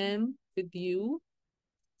again with you.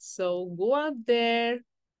 So go out there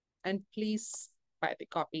and please buy the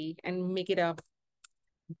copy and make it a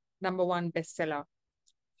 #1 bestseller.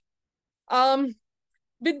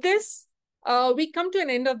 With this, we come to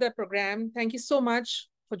an end of the program. Thank you so much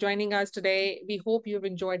for joining us today. We hope you've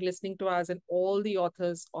enjoyed listening to us and all the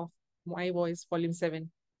authors of My Voice Volume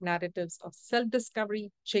 7, Narratives of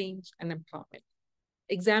Self-Discovery, Change, and Empowerment.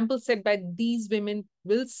 Examples set by these women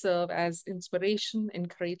will serve as inspiration,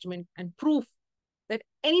 encouragement, and proof that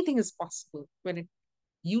anything is possible when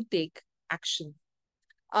you take action.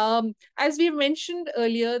 As we mentioned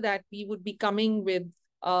earlier, that we would be coming with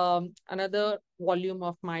another volume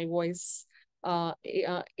of My Voice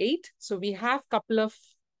 8. So we have a couple of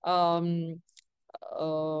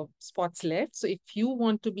spots left. So if you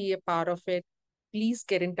want to be a part of it, please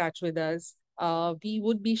get in touch with us. We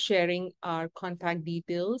would be sharing our contact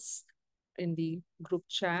details in the group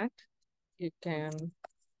chat. You can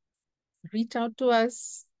reach out to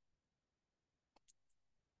us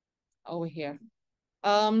over here.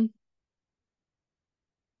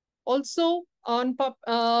 Also,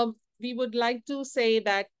 we would like to say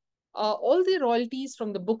that all the royalties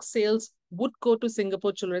from the book sales would go to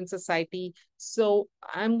Singapore Children's Society. So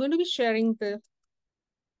I'm going to be sharing the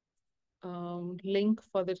link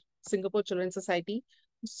for the Singapore Children's Society.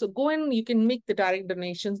 So go and you can make the direct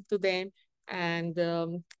donations to them, and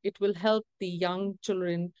it will help the young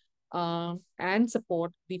children and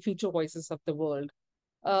support the future voices of the world.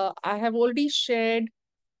 I have already shared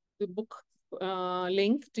the book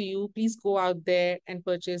link to you. Please go out there and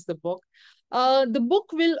purchase the book. The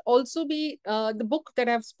book will also be the book that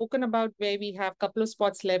I've spoken about, where we have a couple of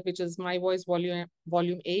spots left, which is My Voice Volume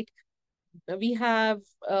 8. We have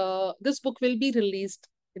this book will be released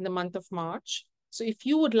in the month of March. So if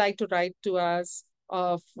you would like to write to us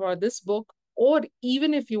for this book, or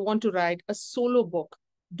even if you want to write a solo book,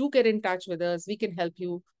 do get in touch with us. We can help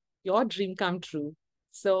you, your dream come true.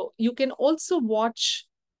 So you can also watch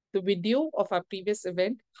the video of our previous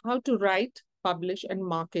event, how to write, publish, and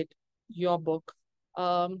market your book.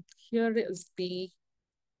 Here is the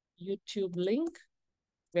YouTube link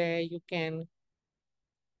where you can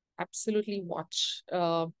absolutely watch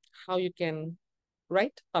how you can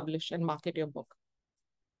write, publish, and market your book.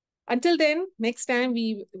 Until then, next time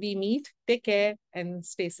we meet, take care and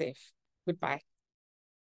stay safe. Goodbye.